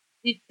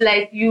 it's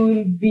like you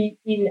will be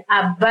in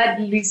a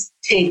badly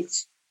state.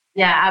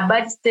 Yeah, a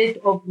bad state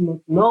of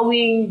not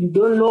knowing, you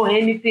don't know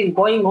anything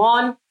going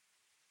on.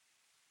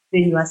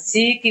 When you are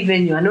sick,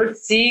 even you are not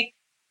sick,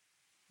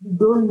 you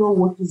don't know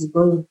what is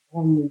going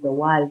on in the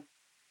world.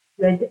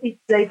 It's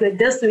like you're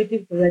just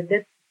waiting for your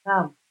death to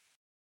come.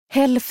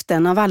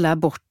 Hälften av alla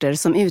aborter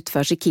som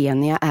utförs i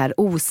Kenya är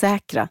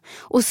osäkra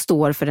och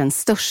står för den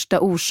största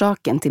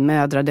orsaken till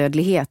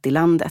mödradödlighet i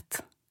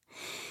landet.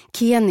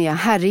 Kenya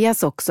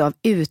härjas också av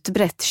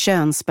utbrett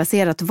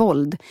könsbaserat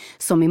våld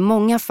som i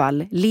många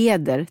fall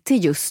leder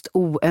till just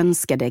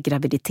oönskade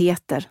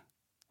graviditeter.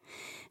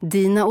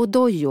 Dina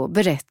Odoyo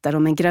berättar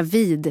om en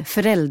gravid,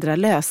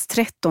 föräldralös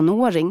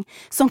 13-åring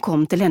som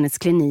kom till hennes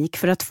klinik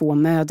för att få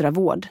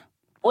mödravård.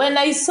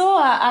 When I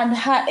saw her and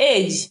her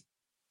age,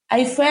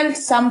 I felt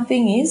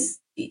something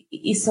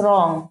is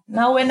wrong.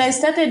 Now, when I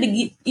started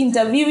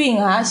interviewing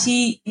her,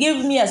 she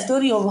gave me a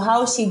story of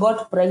how she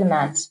got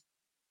pregnant.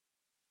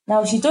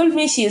 Now, she told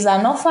me she is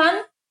an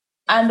orphan,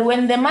 and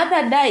when the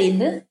mother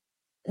died,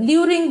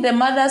 during the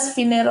mother's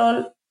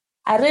funeral,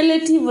 a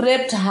relative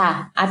raped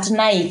her at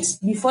night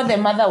before the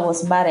mother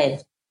was buried.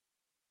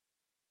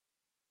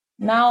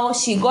 Now,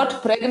 she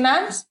got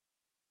pregnant.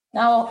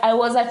 Now, I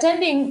was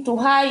attending to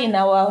her in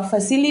our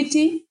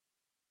facility.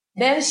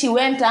 Then she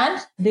went and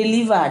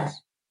delivered.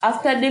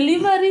 After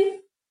delivery,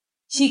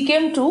 she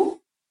came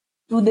to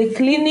the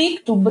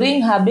clinic to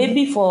bring her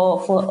baby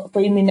for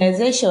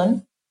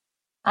immunization.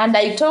 And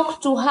I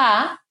talked to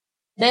her.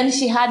 Then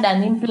she had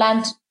an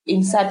implant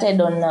inserted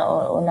on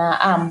her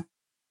arm.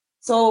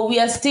 So we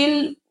are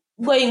still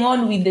going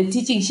on with the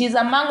teaching. She's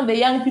among the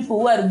young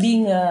people who are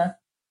being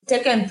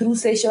taken through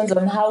sessions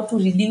on how to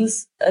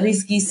reduce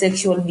risky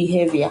sexual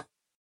behavior.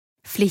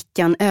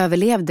 Flickan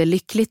överlevde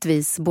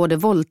lyckligtvis både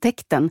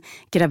våldtäkten,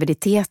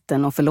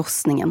 graviditeten och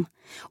förlossningen.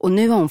 Och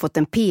nu har hon fått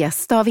en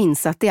p-stav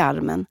insatt i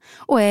armen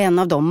och är en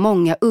av de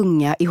många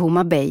unga i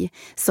Homa Bay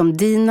som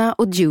Dina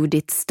och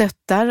Judith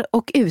stöttar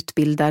och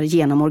utbildar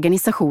genom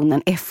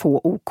organisationen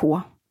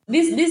FHOK.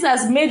 This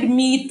has made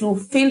me to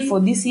feel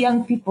for these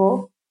young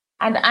people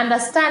and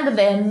understand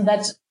them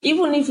that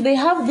even if they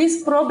have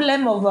this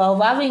problem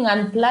of having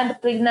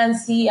unplanned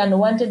pregnancy and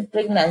unwanted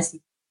pregnancy,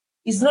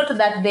 It's not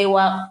that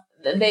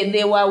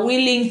they were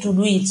willing to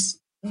do it.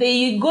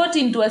 They got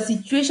into a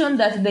situation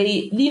that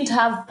they didn't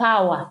have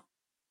power.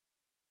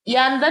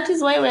 Yeah, and that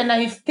is why when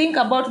I think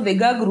about the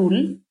gag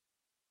rule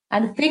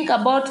and think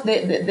about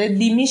the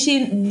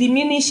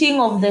diminishing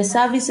of the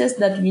services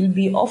that we'll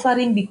be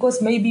offering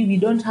because maybe we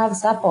don't have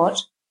support,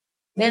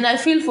 then I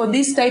feel for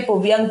this type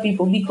of young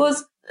people,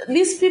 because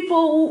these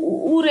people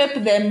who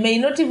rape them may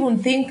not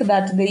even think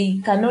that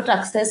they cannot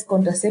access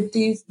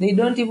contraceptives. They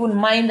don't even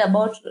mind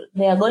about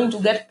they are going to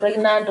get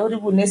pregnant or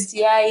even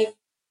STI.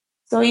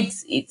 So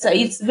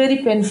it's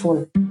very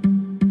painful.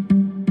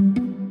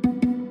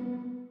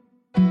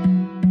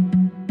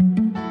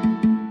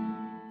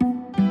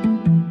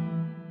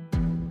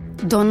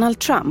 Donald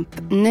Trump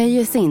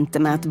nöjer sig inte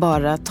med att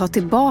bara ta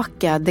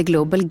tillbaka the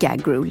global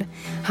gag rule.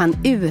 Han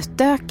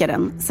utökar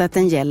den så att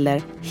den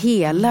gäller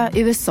hela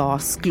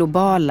USAs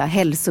globala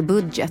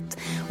hälsobudget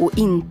och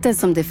inte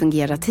som det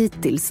fungerat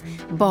hittills,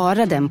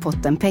 bara den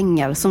potten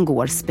pengar som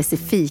går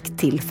specifikt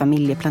till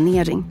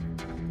familjeplanering.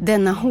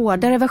 Denna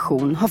hårdare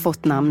version har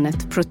fått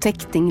namnet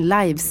Protecting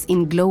Lives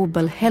in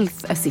Global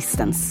Health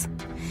Assistance.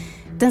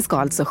 Den ska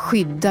alltså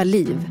skydda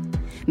liv,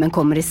 men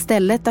kommer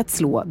istället att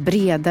slå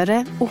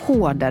bredare och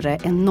hårdare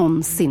än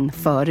någonsin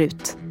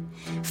förut.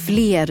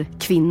 Fler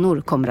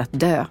kvinnor kommer att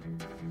dö.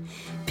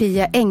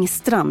 Pia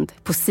Engstrand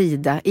på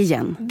Sida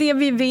igen. Det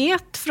vi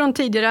vet från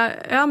tidigare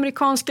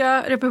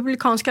amerikanska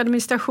republikanska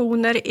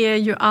administrationer är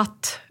ju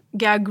att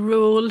gag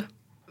rule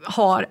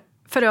har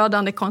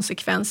förödande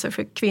konsekvenser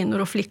för kvinnor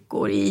och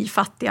flickor i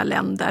fattiga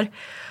länder.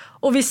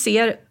 Och vi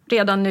ser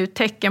redan nu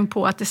tecken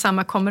på att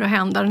detsamma kommer att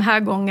hända den här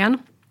gången.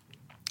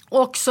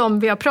 Och som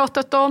vi har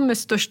pratat om med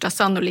största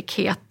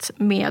sannolikhet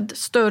med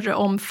större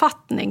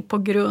omfattning på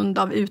grund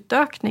av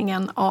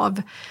utökningen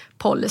av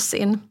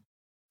policyn.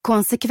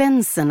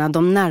 Konsekvenserna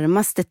de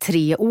närmaste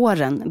 3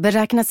 åren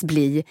beräknas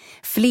bli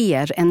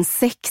fler än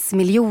 6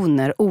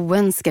 miljoner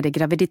oönskade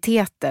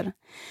graviditeter,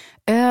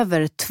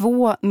 över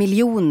 2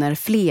 miljoner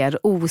fler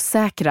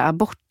osäkra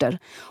aborter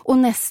och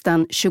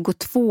nästan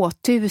 22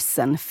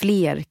 000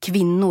 fler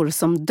kvinnor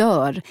som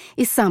dör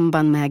i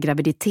samband med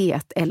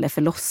graviditet eller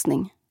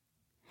förlossning.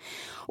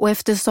 Och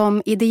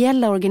eftersom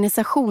ideella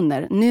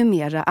organisationer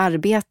numera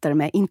arbetar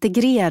med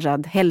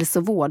integrerad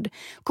hälsovård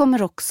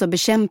kommer också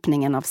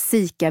bekämpningen av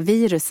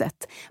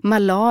Zika-viruset,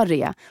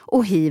 malaria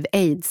och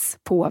HIV-AIDS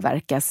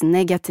påverkas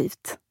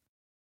negativt.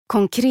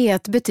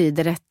 Konkret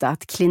betyder detta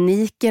att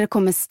kliniker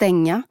kommer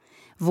stänga,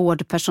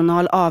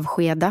 vårdpersonal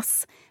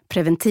avskedas,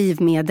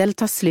 preventivmedel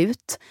tar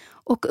slut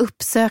och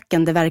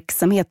uppsökande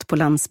verksamhet på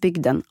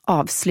landsbygden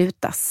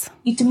avslutas.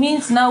 It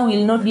means now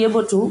we'll not be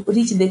able to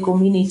reach the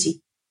community.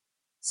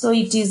 So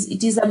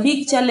it is a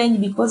big challenge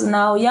because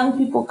now young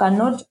people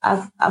cannot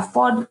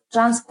afford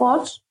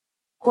transport,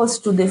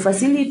 cost to the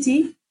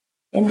facility,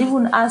 and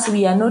even us,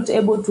 we are not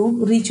able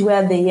to reach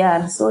where they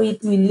are. So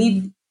it will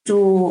lead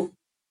to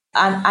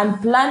an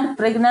unplanned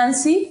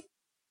pregnancy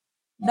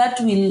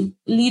that will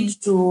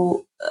lead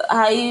to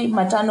high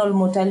maternal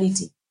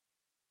mortality.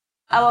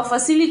 Our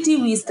facility,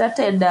 we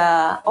started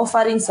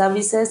offering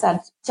services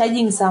and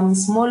charging some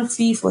small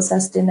fee for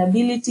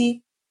sustainability.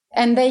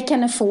 And they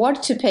can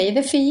afford to pay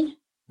the fee?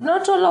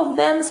 Not all of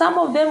them. Some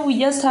of them we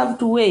just have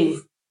to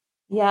waive.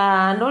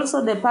 Yeah, and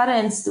also the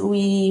parents,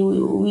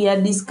 we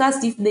had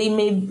discussed if they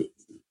may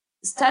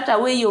start a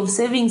way of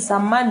saving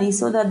some money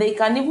so that they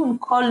can even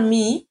call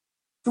me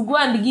to go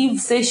and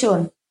give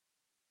session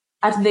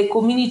at the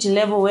community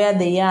level where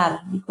they are.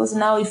 Because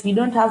now if we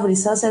don't have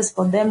resources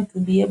for them to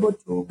be able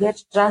to get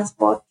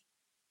transport,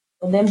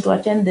 for them to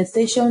attend the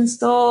sessions,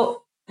 so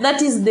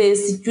that is the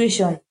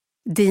situation.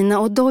 Dina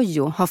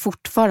Odoyo har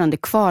fortfarande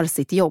kvar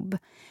sitt jobb,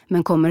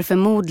 men kommer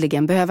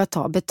förmodligen behöva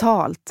ta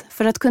betalt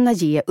för att kunna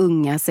ge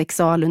unga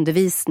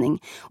sexualundervisning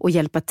och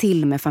hjälpa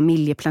till med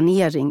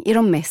familjeplanering i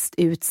de mest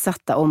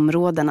utsatta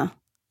områdena.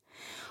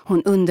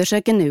 Hon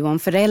undersöker nu om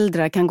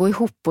föräldrar kan gå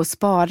ihop och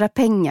spara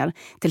pengar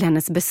till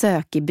hennes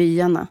besök i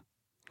byarna.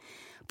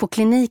 På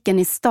kliniken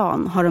i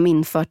stan har de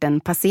infört en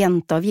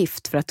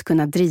patientavgift för att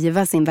kunna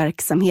driva sin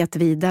verksamhet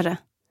vidare.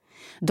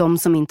 De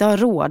som inte har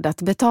råd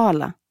att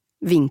betala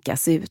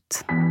vinkas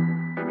ut.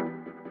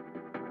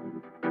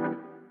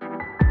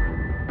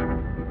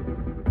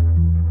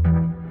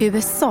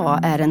 USA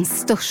är den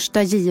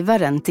största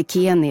givaren till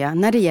Kenya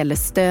när det gäller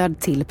stöd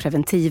till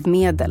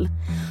preventivmedel.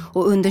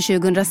 Och under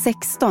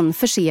 2016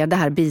 förser det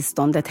här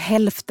biståndet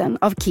hälften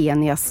av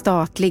Kenias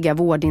statliga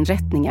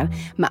vårdinrättningar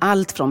med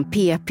allt från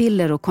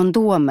p-piller och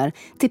kondomer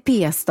till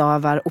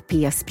p-stavar och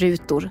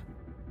p-sprutor.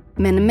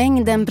 Men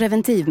mängden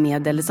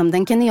preventivmedel som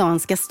den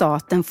kenyanska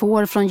staten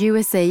får från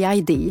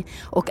USAID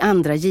och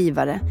andra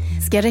givare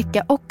ska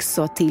räcka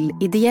också till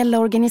ideella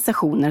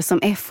organisationer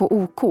som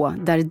FOK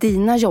där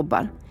Dina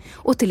jobbar.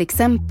 Och till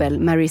exempel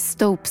Mary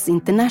Stopes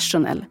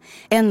International,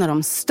 en av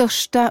de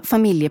största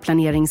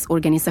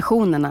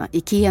familjeplaneringsorganisationerna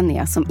i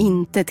Kenya som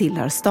inte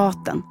tillhör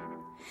staten.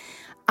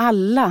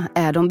 Alla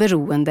är de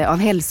beroende av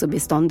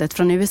hälsobiståndet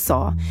från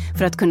USA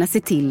för att kunna se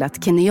till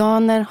att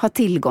kenyaner har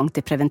tillgång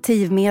till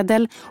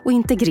preventivmedel och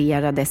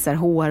integrerad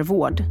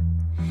SRHR-vård.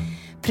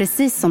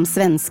 Precis som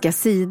svenska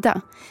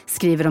Sida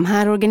skriver de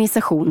här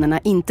organisationerna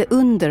inte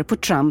under på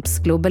Trumps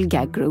Global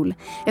Gag Rule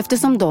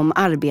eftersom de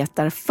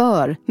arbetar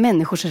för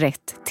människors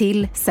rätt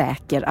till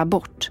säker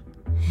abort.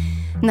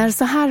 När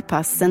så här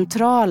pass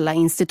centrala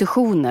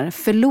institutioner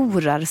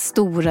förlorar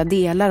stora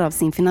delar av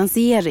sin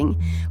finansiering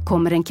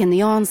kommer den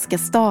kenyanska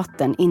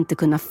staten inte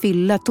kunna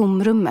fylla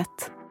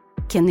tomrummet.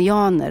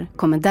 Kenyaner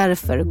kommer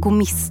därför gå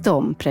miste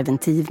om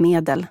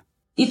preventivmedel.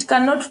 It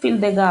cannot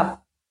fill the gap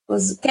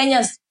because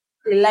Kenya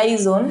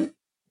relies on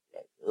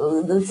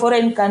the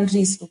foreign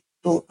countries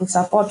to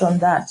support on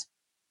that.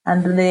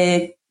 And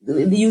the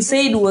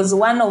USAID was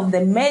one of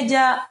the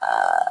major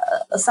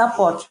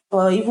support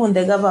for even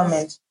the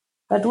government.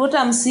 But what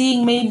I'm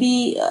seeing,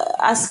 maybe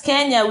as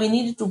Kenya, we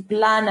need to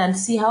plan and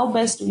see how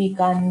best we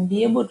can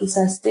be able to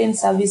sustain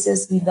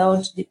services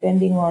without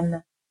depending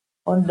on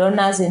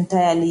donors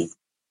entirely.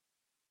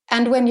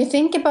 And when you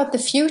think about the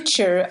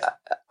future,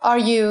 are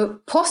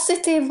you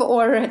positive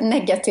or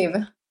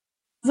negative?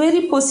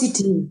 Very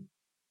positive.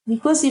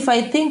 Because if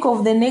I think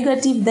of the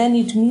negative, then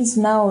it means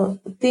now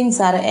things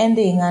are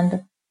ending.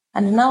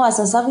 And now as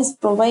a service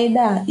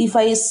provider, if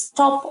I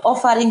stop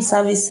offering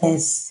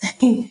services,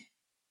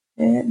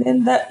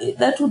 then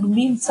that would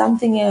mean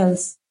something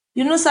else.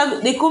 You know,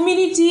 the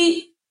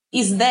community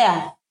is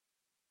there.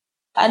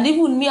 And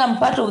even me, I'm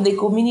part of the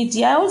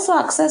community. I also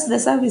access the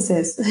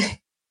services.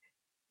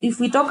 If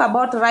we talk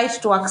about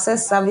right to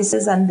access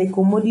services and the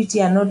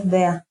commodity are not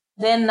there,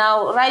 then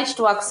now right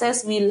to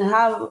access will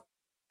have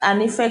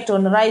an effect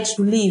on right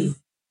to live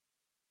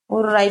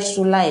or right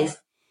to life.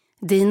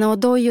 Dina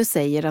Odoyo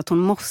säger att hon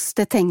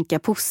måste tänka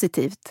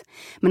positivt,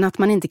 men att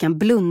man inte kan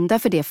blunda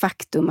för det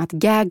faktum att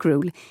gag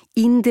rule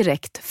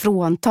indirekt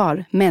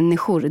fråntar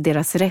människor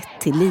deras rätt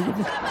till liv.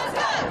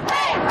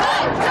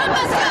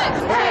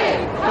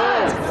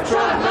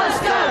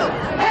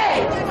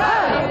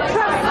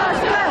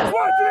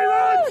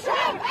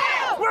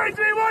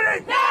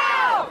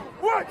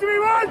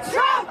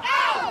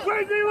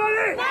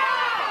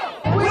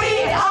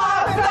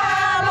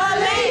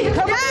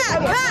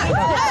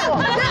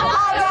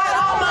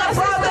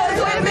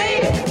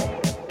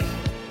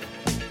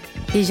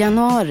 I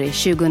januari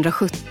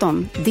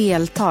 2017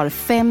 deltar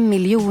 5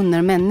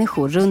 miljoner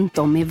människor runt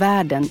om i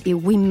världen i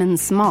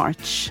Women's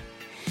March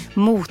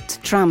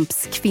mot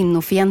Trumps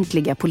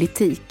kvinnofientliga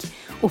politik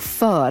och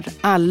för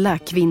alla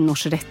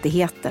kvinnors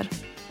rättigheter.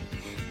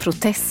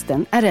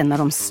 Protesten är en av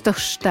de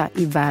största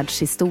i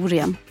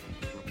världshistorien.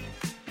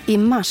 I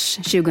mars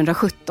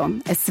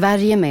 2017 är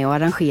Sverige med och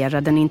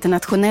arrangerar den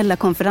internationella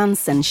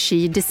konferensen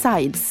She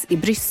Decides i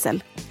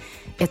Bryssel.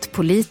 Ett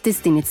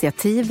politiskt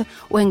initiativ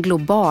och en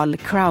global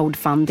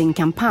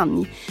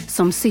crowdfunding-kampanj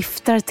som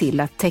syftar till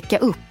att täcka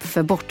upp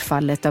för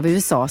bortfallet av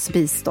USAs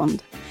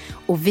bistånd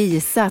och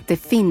visa att det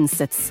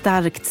finns ett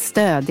starkt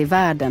stöd i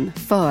världen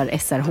för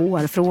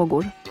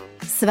SRHR-frågor.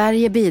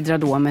 Sverige bidrar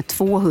då med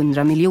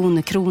 200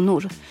 miljoner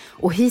kronor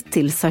och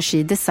hittills har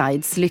She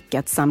Decides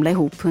lyckats samla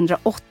ihop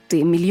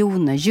 180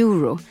 miljoner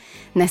euro,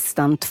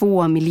 nästan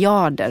 2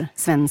 miljarder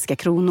svenska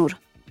kronor.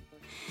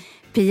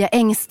 Pia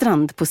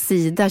Engstrand på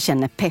Sida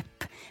känner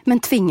pepp, men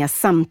tvingas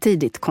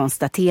samtidigt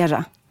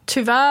konstatera.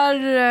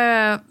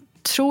 Tyvärr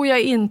tror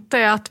jag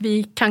inte att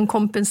vi kan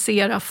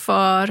kompensera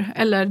för,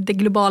 eller det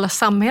globala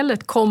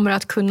samhället kommer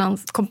att kunna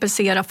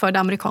kompensera för det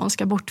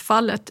amerikanska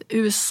bortfallet.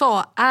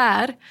 USA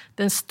är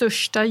den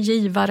största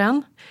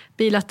givaren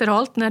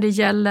bilateralt när det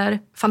gäller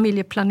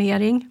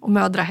familjeplanering och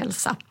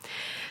mödrahälsa.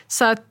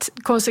 Så att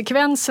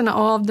konsekvenserna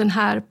av den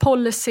här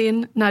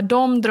policyn, när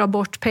de drar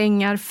bort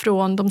pengar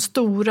från de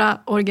stora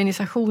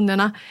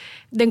organisationerna,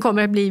 den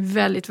kommer att bli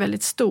väldigt,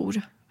 väldigt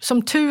stor.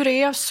 Som tur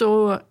är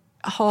så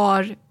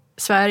har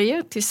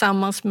Sverige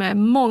tillsammans med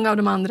många av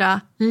de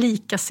andra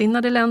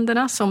likasinnade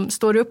länderna som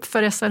står upp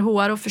för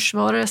SRHR och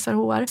försvarar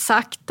SRHR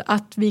sagt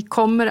att vi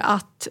kommer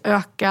att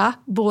öka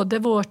både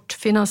vårt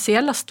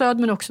finansiella stöd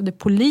men också det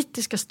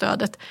politiska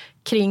stödet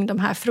kring de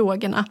här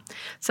frågorna.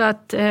 Så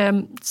att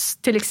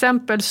till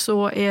exempel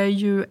så är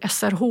ju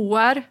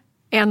SRHR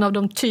en av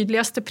de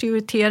tydligaste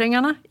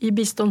prioriteringarna i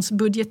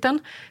biståndsbudgeten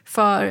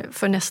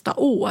för nästa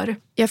år.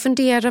 Jag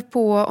funderar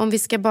på om vi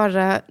ska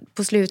bara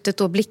på slutet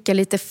då blicka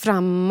lite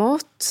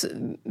framåt.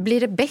 Blir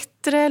det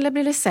bättre eller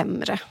blir det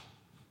sämre?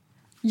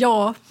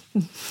 Ja,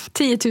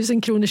 10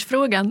 000 kronors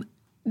frågan.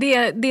 Det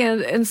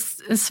är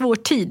en svår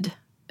tid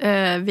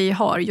vi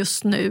har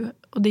just nu.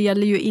 Och det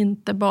gäller ju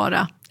inte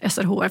bara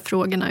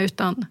SRHR-frågorna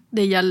utan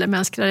det gäller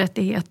mänskliga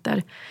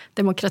rättigheter,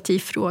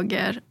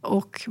 demokratifrågor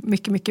och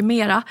mycket, mycket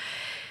mera.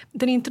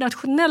 Den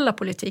internationella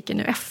politiken,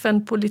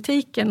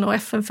 FN-politiken och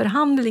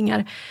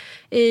FN-förhandlingar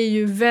är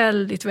ju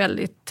väldigt,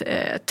 väldigt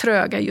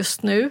tröga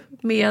just nu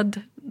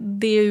med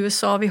det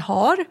USA vi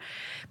har.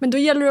 Men då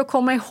gäller det att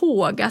komma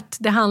ihåg att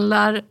det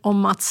handlar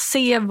om att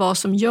se vad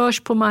som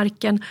görs på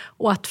marken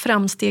och att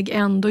framsteg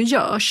ändå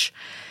görs.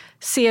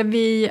 Ser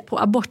vi på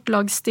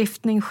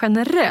abortlagstiftning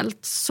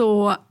generellt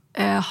så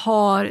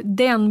har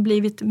den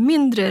blivit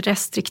mindre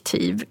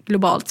restriktiv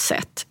globalt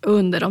sett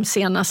under de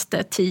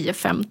senaste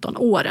 10-15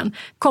 åren.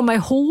 Komma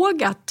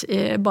ihåg att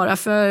bara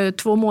för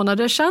 2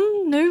 månader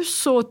sedan nu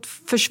så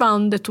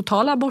försvann det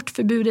totala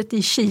abortförbudet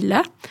i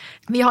Chile.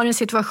 Vi har en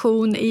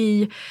situation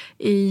i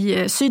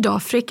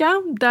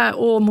Sydafrika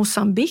och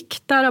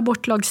Mosambik där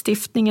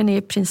abortlagstiftningen är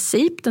i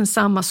princip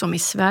densamma som i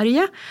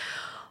Sverige.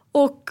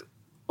 Och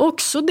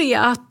också det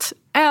att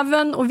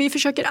och vi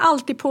försöker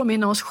alltid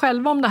påminna oss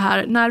själva om det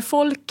här, när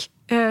folk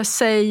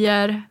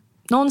säger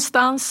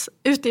någonstans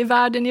ute i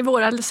världen i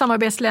våra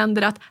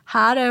samarbetsländer att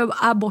här är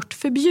abort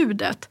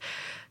förbjudet,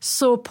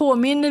 så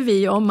påminner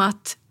vi om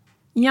att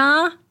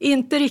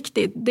inte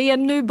riktigt. Det är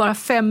nu bara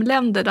 5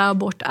 länder där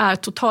abort är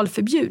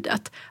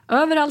totalförbjudet.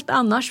 Överallt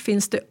annars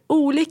finns det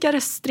olika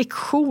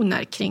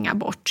restriktioner kring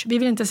abort. Vi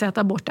vill inte säga att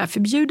abort är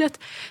förbjudet.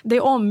 Det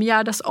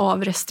omgärdas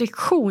av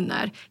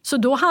restriktioner. Så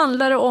då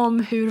handlar det om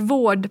hur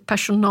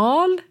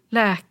vårdpersonal,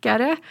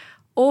 läkare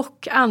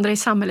och andra i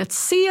samhället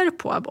ser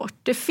på abort.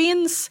 Det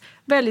finns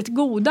väldigt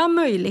goda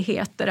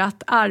möjligheter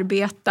att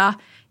arbeta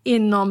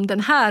inom den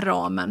här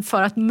ramen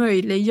för att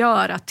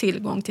möjliggöra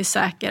tillgång till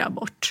säker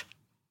abort.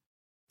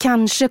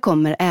 Kanske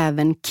kommer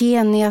även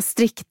Kenias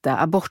strikta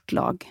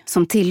abortlag,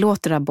 som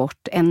tillåter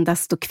abort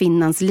endast då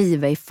kvinnans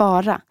liv är i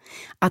fara,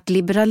 att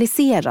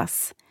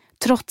liberaliseras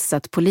trots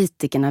att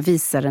politikerna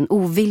visar en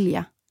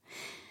ovilja.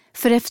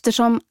 För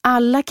eftersom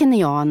alla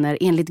kenyaner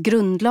enligt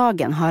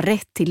grundlagen har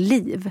rätt till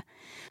liv,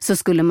 så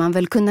skulle man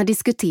väl kunna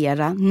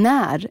diskutera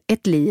när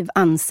ett liv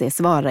anses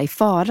vara i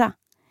fara,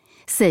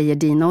 säger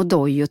Dina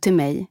Odoyo till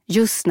mig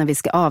just när vi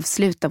ska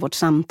avsluta vårt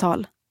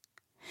samtal.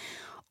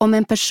 Om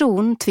en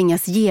person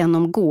tvingas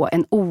genomgå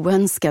en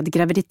oönskad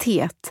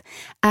graviditet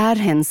är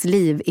hens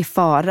liv i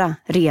fara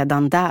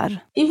redan där.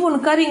 Even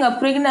carrying a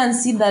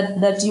pregnancy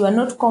that you are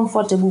not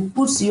comfortable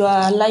puts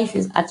your life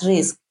at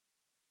risk.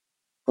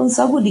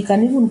 Somebody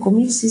can even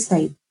commit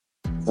suicide.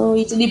 So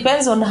it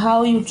depends on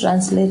how you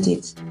translate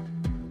it.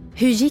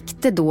 Hur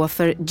gick det då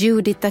för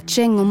Judith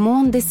Acheng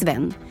Omondis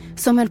vän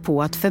som höll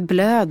på att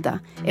förblöda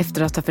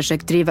efter att ha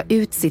försökt driva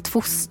ut sitt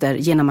foster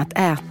genom att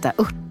äta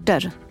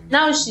örter?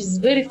 Now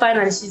she's very fine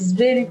and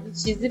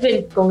she's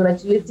even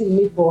congratulating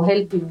me for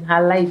helping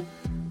her life.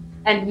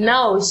 And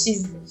now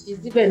she's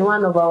even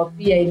one of our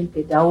peer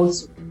educators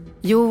also.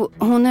 Jo,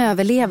 hon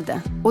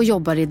överlevde och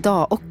jobbar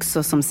idag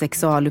också som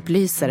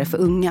sexualupplysare för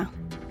unga.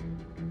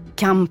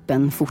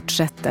 Kampen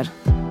fortsätter.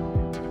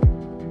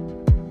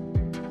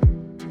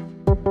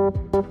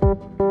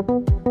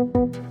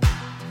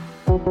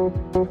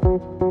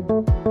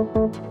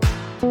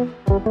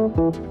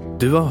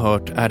 Du har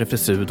hört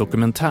RFSU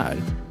Dokumentär.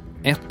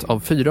 1 av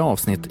 4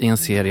 avsnitt i en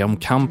serie om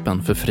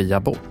kampen för fri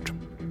abort.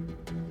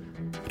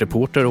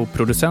 Reporter och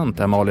producent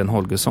är Malin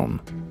Holgersson.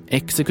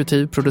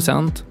 Exekutiv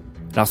producent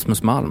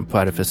Rasmus Malm på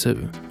RFSU.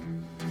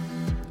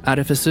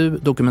 RFSU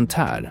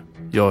Dokumentär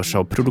görs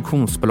av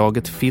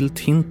produktionsbolaget Filt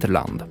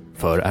Hinterland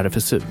för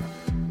RFSU.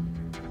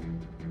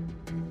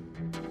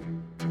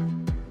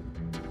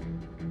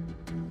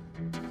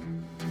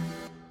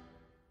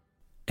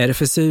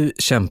 RFSU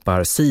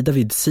kämpar sida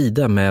vid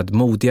sida med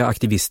modiga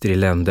aktivister i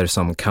länder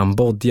som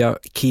Kambodja,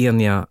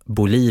 Kenya,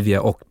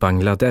 Bolivia och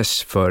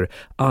Bangladesh för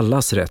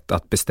allas rätt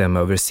att bestämma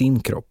över sin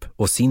kropp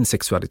och sin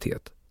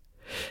sexualitet.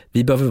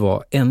 Vi behöver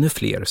vara ännu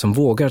fler som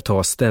vågar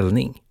ta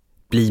ställning.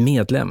 Bli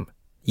medlem,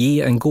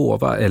 ge en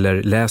gåva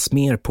eller läs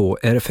mer på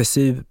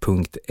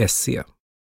rfsu.se.